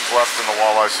 seconds left in the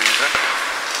Walleye season.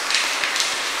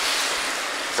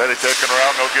 Teddy taking her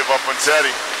out, no give up on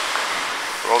Teddy.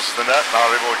 Throws to the net, not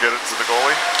able to get it to the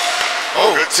goalie.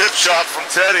 Oh, good tip shot from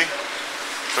Teddy.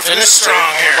 Finish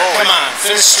strong here. Come on,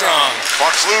 finish strong.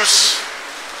 Puck's loose.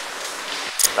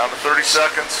 Down to 30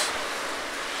 seconds.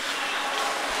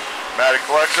 Matty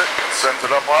collects it, sends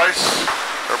it up ice.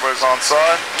 Everybody's on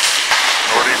side.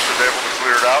 Nordeasters able to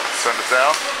clear it out, send it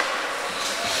down.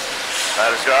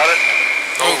 Matty's got it.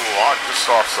 Oh, just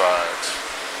offside.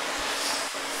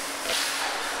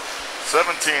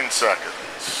 17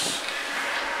 seconds.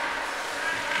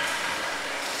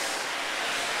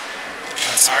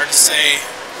 It's hard to say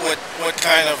what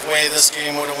kind of way this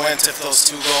game would have went if those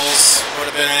 2 goals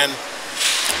would have been in.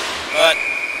 But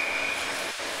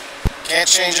can't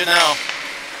change it now.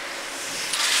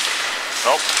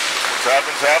 Nope. What's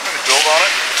happened's happened. You build on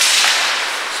it.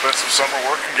 Spent some summer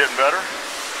working, getting better.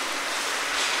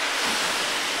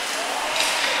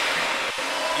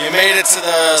 You made it to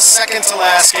the second to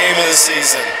last game of the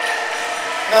season.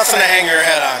 Nothing to hang your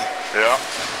head on. Yeah.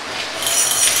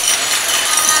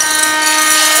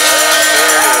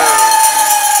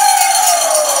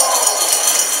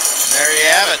 There you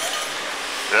have it.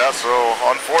 Yeah, so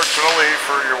unfortunately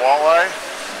for your Walleye,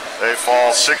 they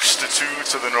fall 6-2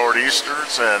 to the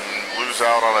Nordeasters and lose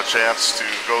out on a chance to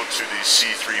go to the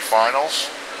C3 finals.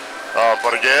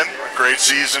 But again, great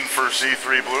season for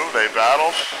C3 Blue. They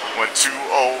battled, went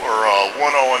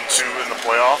 1-0-2 in the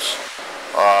playoffs.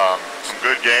 Some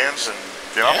good games, and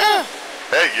you know, Yeah.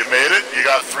 hey, you made it. You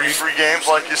got 3 free games,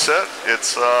 like you said.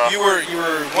 It's You were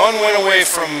 1 win away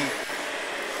from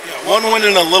 1 win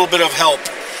and a little bit of help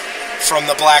from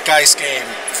the Black Ice game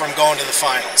from going to the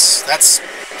finals. That's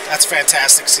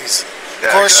fantastic season. Yeah,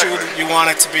 Of course, exactly. you want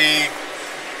it to be,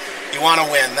 you want to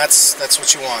win. That's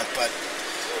what you want. But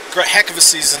heck of a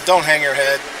season. Don't hang your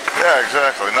head. yeah,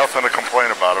 exactly. Nothing to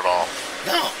complain about at all.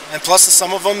 No, and plus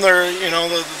some of them, they're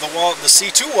the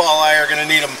C2 Walleye are going to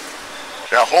need them.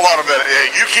 Yeah, hold on a minute. Hey,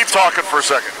 you keep talking for a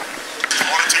second. I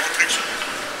want to take a picture.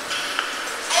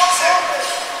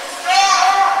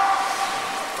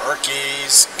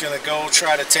 Berkey's going to go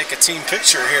try to take a team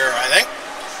picture here, I think.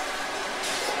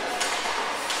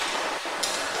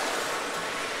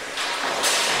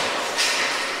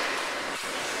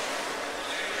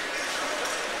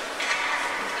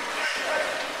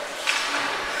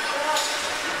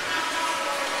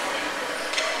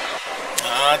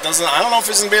 I don't know if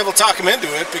he's going to be able to talk him into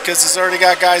it because he's already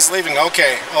got guys leaving.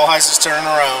 Okay, Olheiser's turning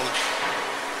around.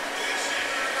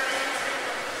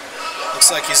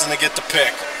 Looks like he's going to get the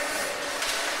pick.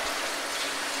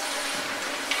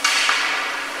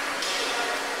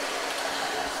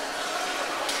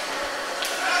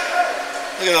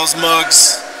 Look at those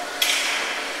mugs.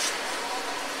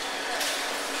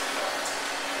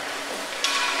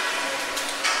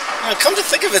 Now, come to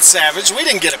think of it, Savage, we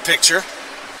didn't get a picture.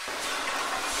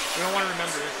 We don't want to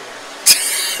remember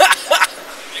this year.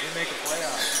 We didn't make a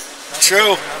playoff.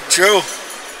 True.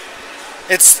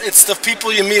 It's the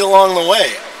people you meet along the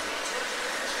way.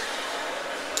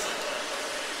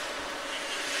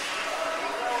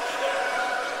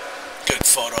 Good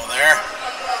photo there.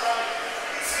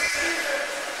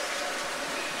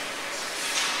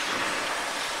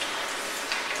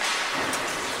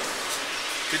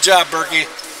 Good job, Berkey.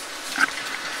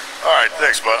 All right,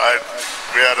 thanks, but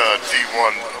we had a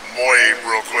D1 Moy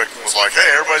real quick was like, hey,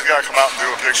 everybody's got to come out and do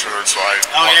a picture, and so I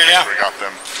we got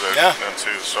them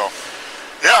too. So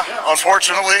yeah,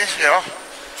 unfortunately, you know,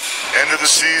 end of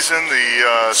the season,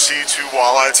 the C2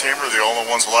 Walleye team are the only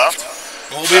ones left.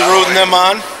 We'll be rooting them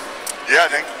on. Yeah,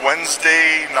 I think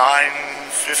Wednesday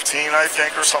 9:15, I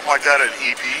think, or something like that at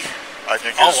EP. I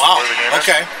think is where the game is.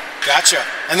 Okay, gotcha.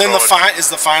 And then So is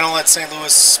the final at St.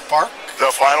 Louis Park? The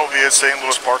final will be at St.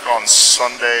 Louis Park on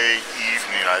Sunday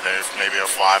evening, I think, maybe a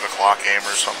 5 o'clock game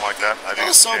or something like that. I think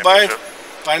it's So the championship.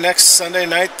 by next Sunday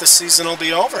night, the season will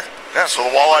be over. Yeah, so the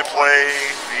Walleye play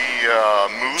the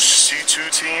Moose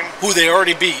C2 team. Who they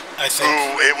already beat, I think.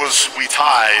 We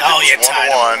tied. Oh, it was you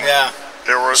tied 1-1. them. Yeah.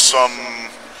 There was some,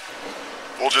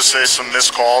 we'll just say some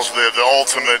missed calls. The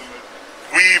ultimate,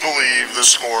 we believe the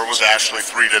score was actually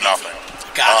 3-0.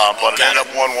 But it ended up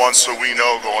 1-1, so we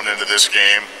know going into this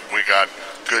game, we got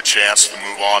good chance to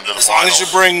move on to the As long finals. as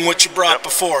you bring what you brought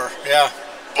before, yeah.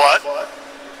 But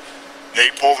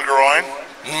Nate pulled the groin.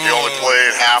 He only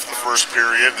played half the first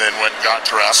period, then went and got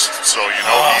dressed, so you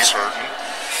know he's hurting.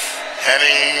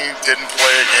 Henny didn't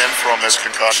play again from his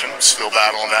concussion, still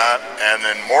battling that. And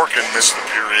then Morgan missed the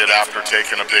period after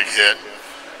taking a big hit.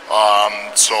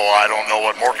 So I don't know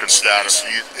what Morgan's status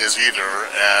is either.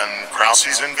 And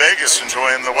Krause's in Vegas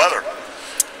enjoying the weather.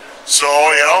 So,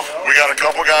 you know, we got a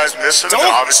couple guys missing. And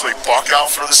obviously Buck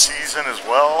out for the season as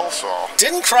well. So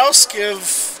Didn't Krause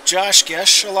give Josh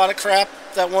Gesh a lot of crap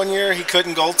that one year? He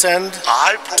couldn't goaltend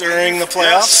during the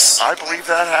playoffs? Yes, I believe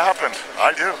that happened.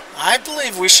 I do. I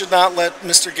believe we should not let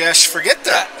Mr. Gesh forget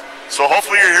that. So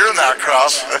hopefully you're hearing that,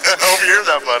 Krause. I hope you hear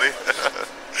that, buddy.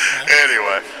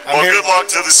 Anyway, good luck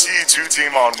to the C2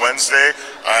 team on Wednesday.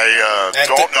 I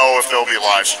don't know if they'll be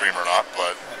live stream or not,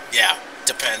 but yeah,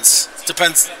 depends.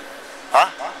 Depends. Huh?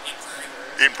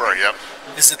 Eden Prairie, yep.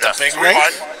 Is it the big rink?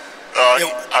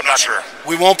 I'm not sure.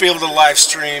 We won't be able to live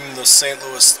stream the St.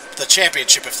 Louis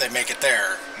championship if they make it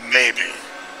there. Maybe.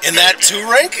 In that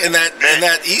 2 rink? In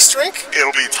that East rink?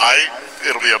 It'll be tight.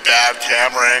 It'll be a bad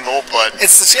camera angle, but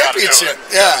it's the championship.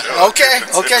 Yeah. Okay.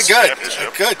 It's Good.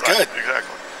 Right, Good.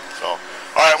 Exactly. So, all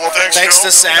right. Well, thanks Joe.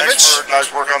 To Savage. Thanks for nice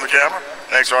work on the camera.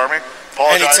 Thanks, Army.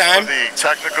 Apologize Anytime. for the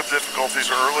technical difficulties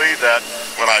early. That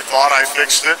when I thought I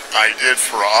fixed it, I did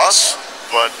for us.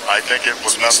 but I think it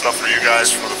was messed up for you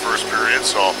guys for the first period.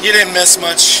 So You didn't miss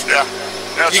much. yeah,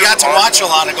 You got to watch a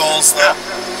lot of goals, though.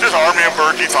 Yeah, just Army and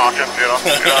Berkey talking, you know.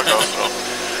 You know how it goes, so.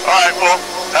 All right, well,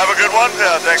 have a good one.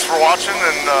 Thanks for watching,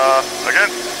 and again,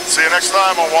 see you next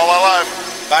time on Walleye Live.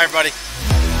 Bye, everybody.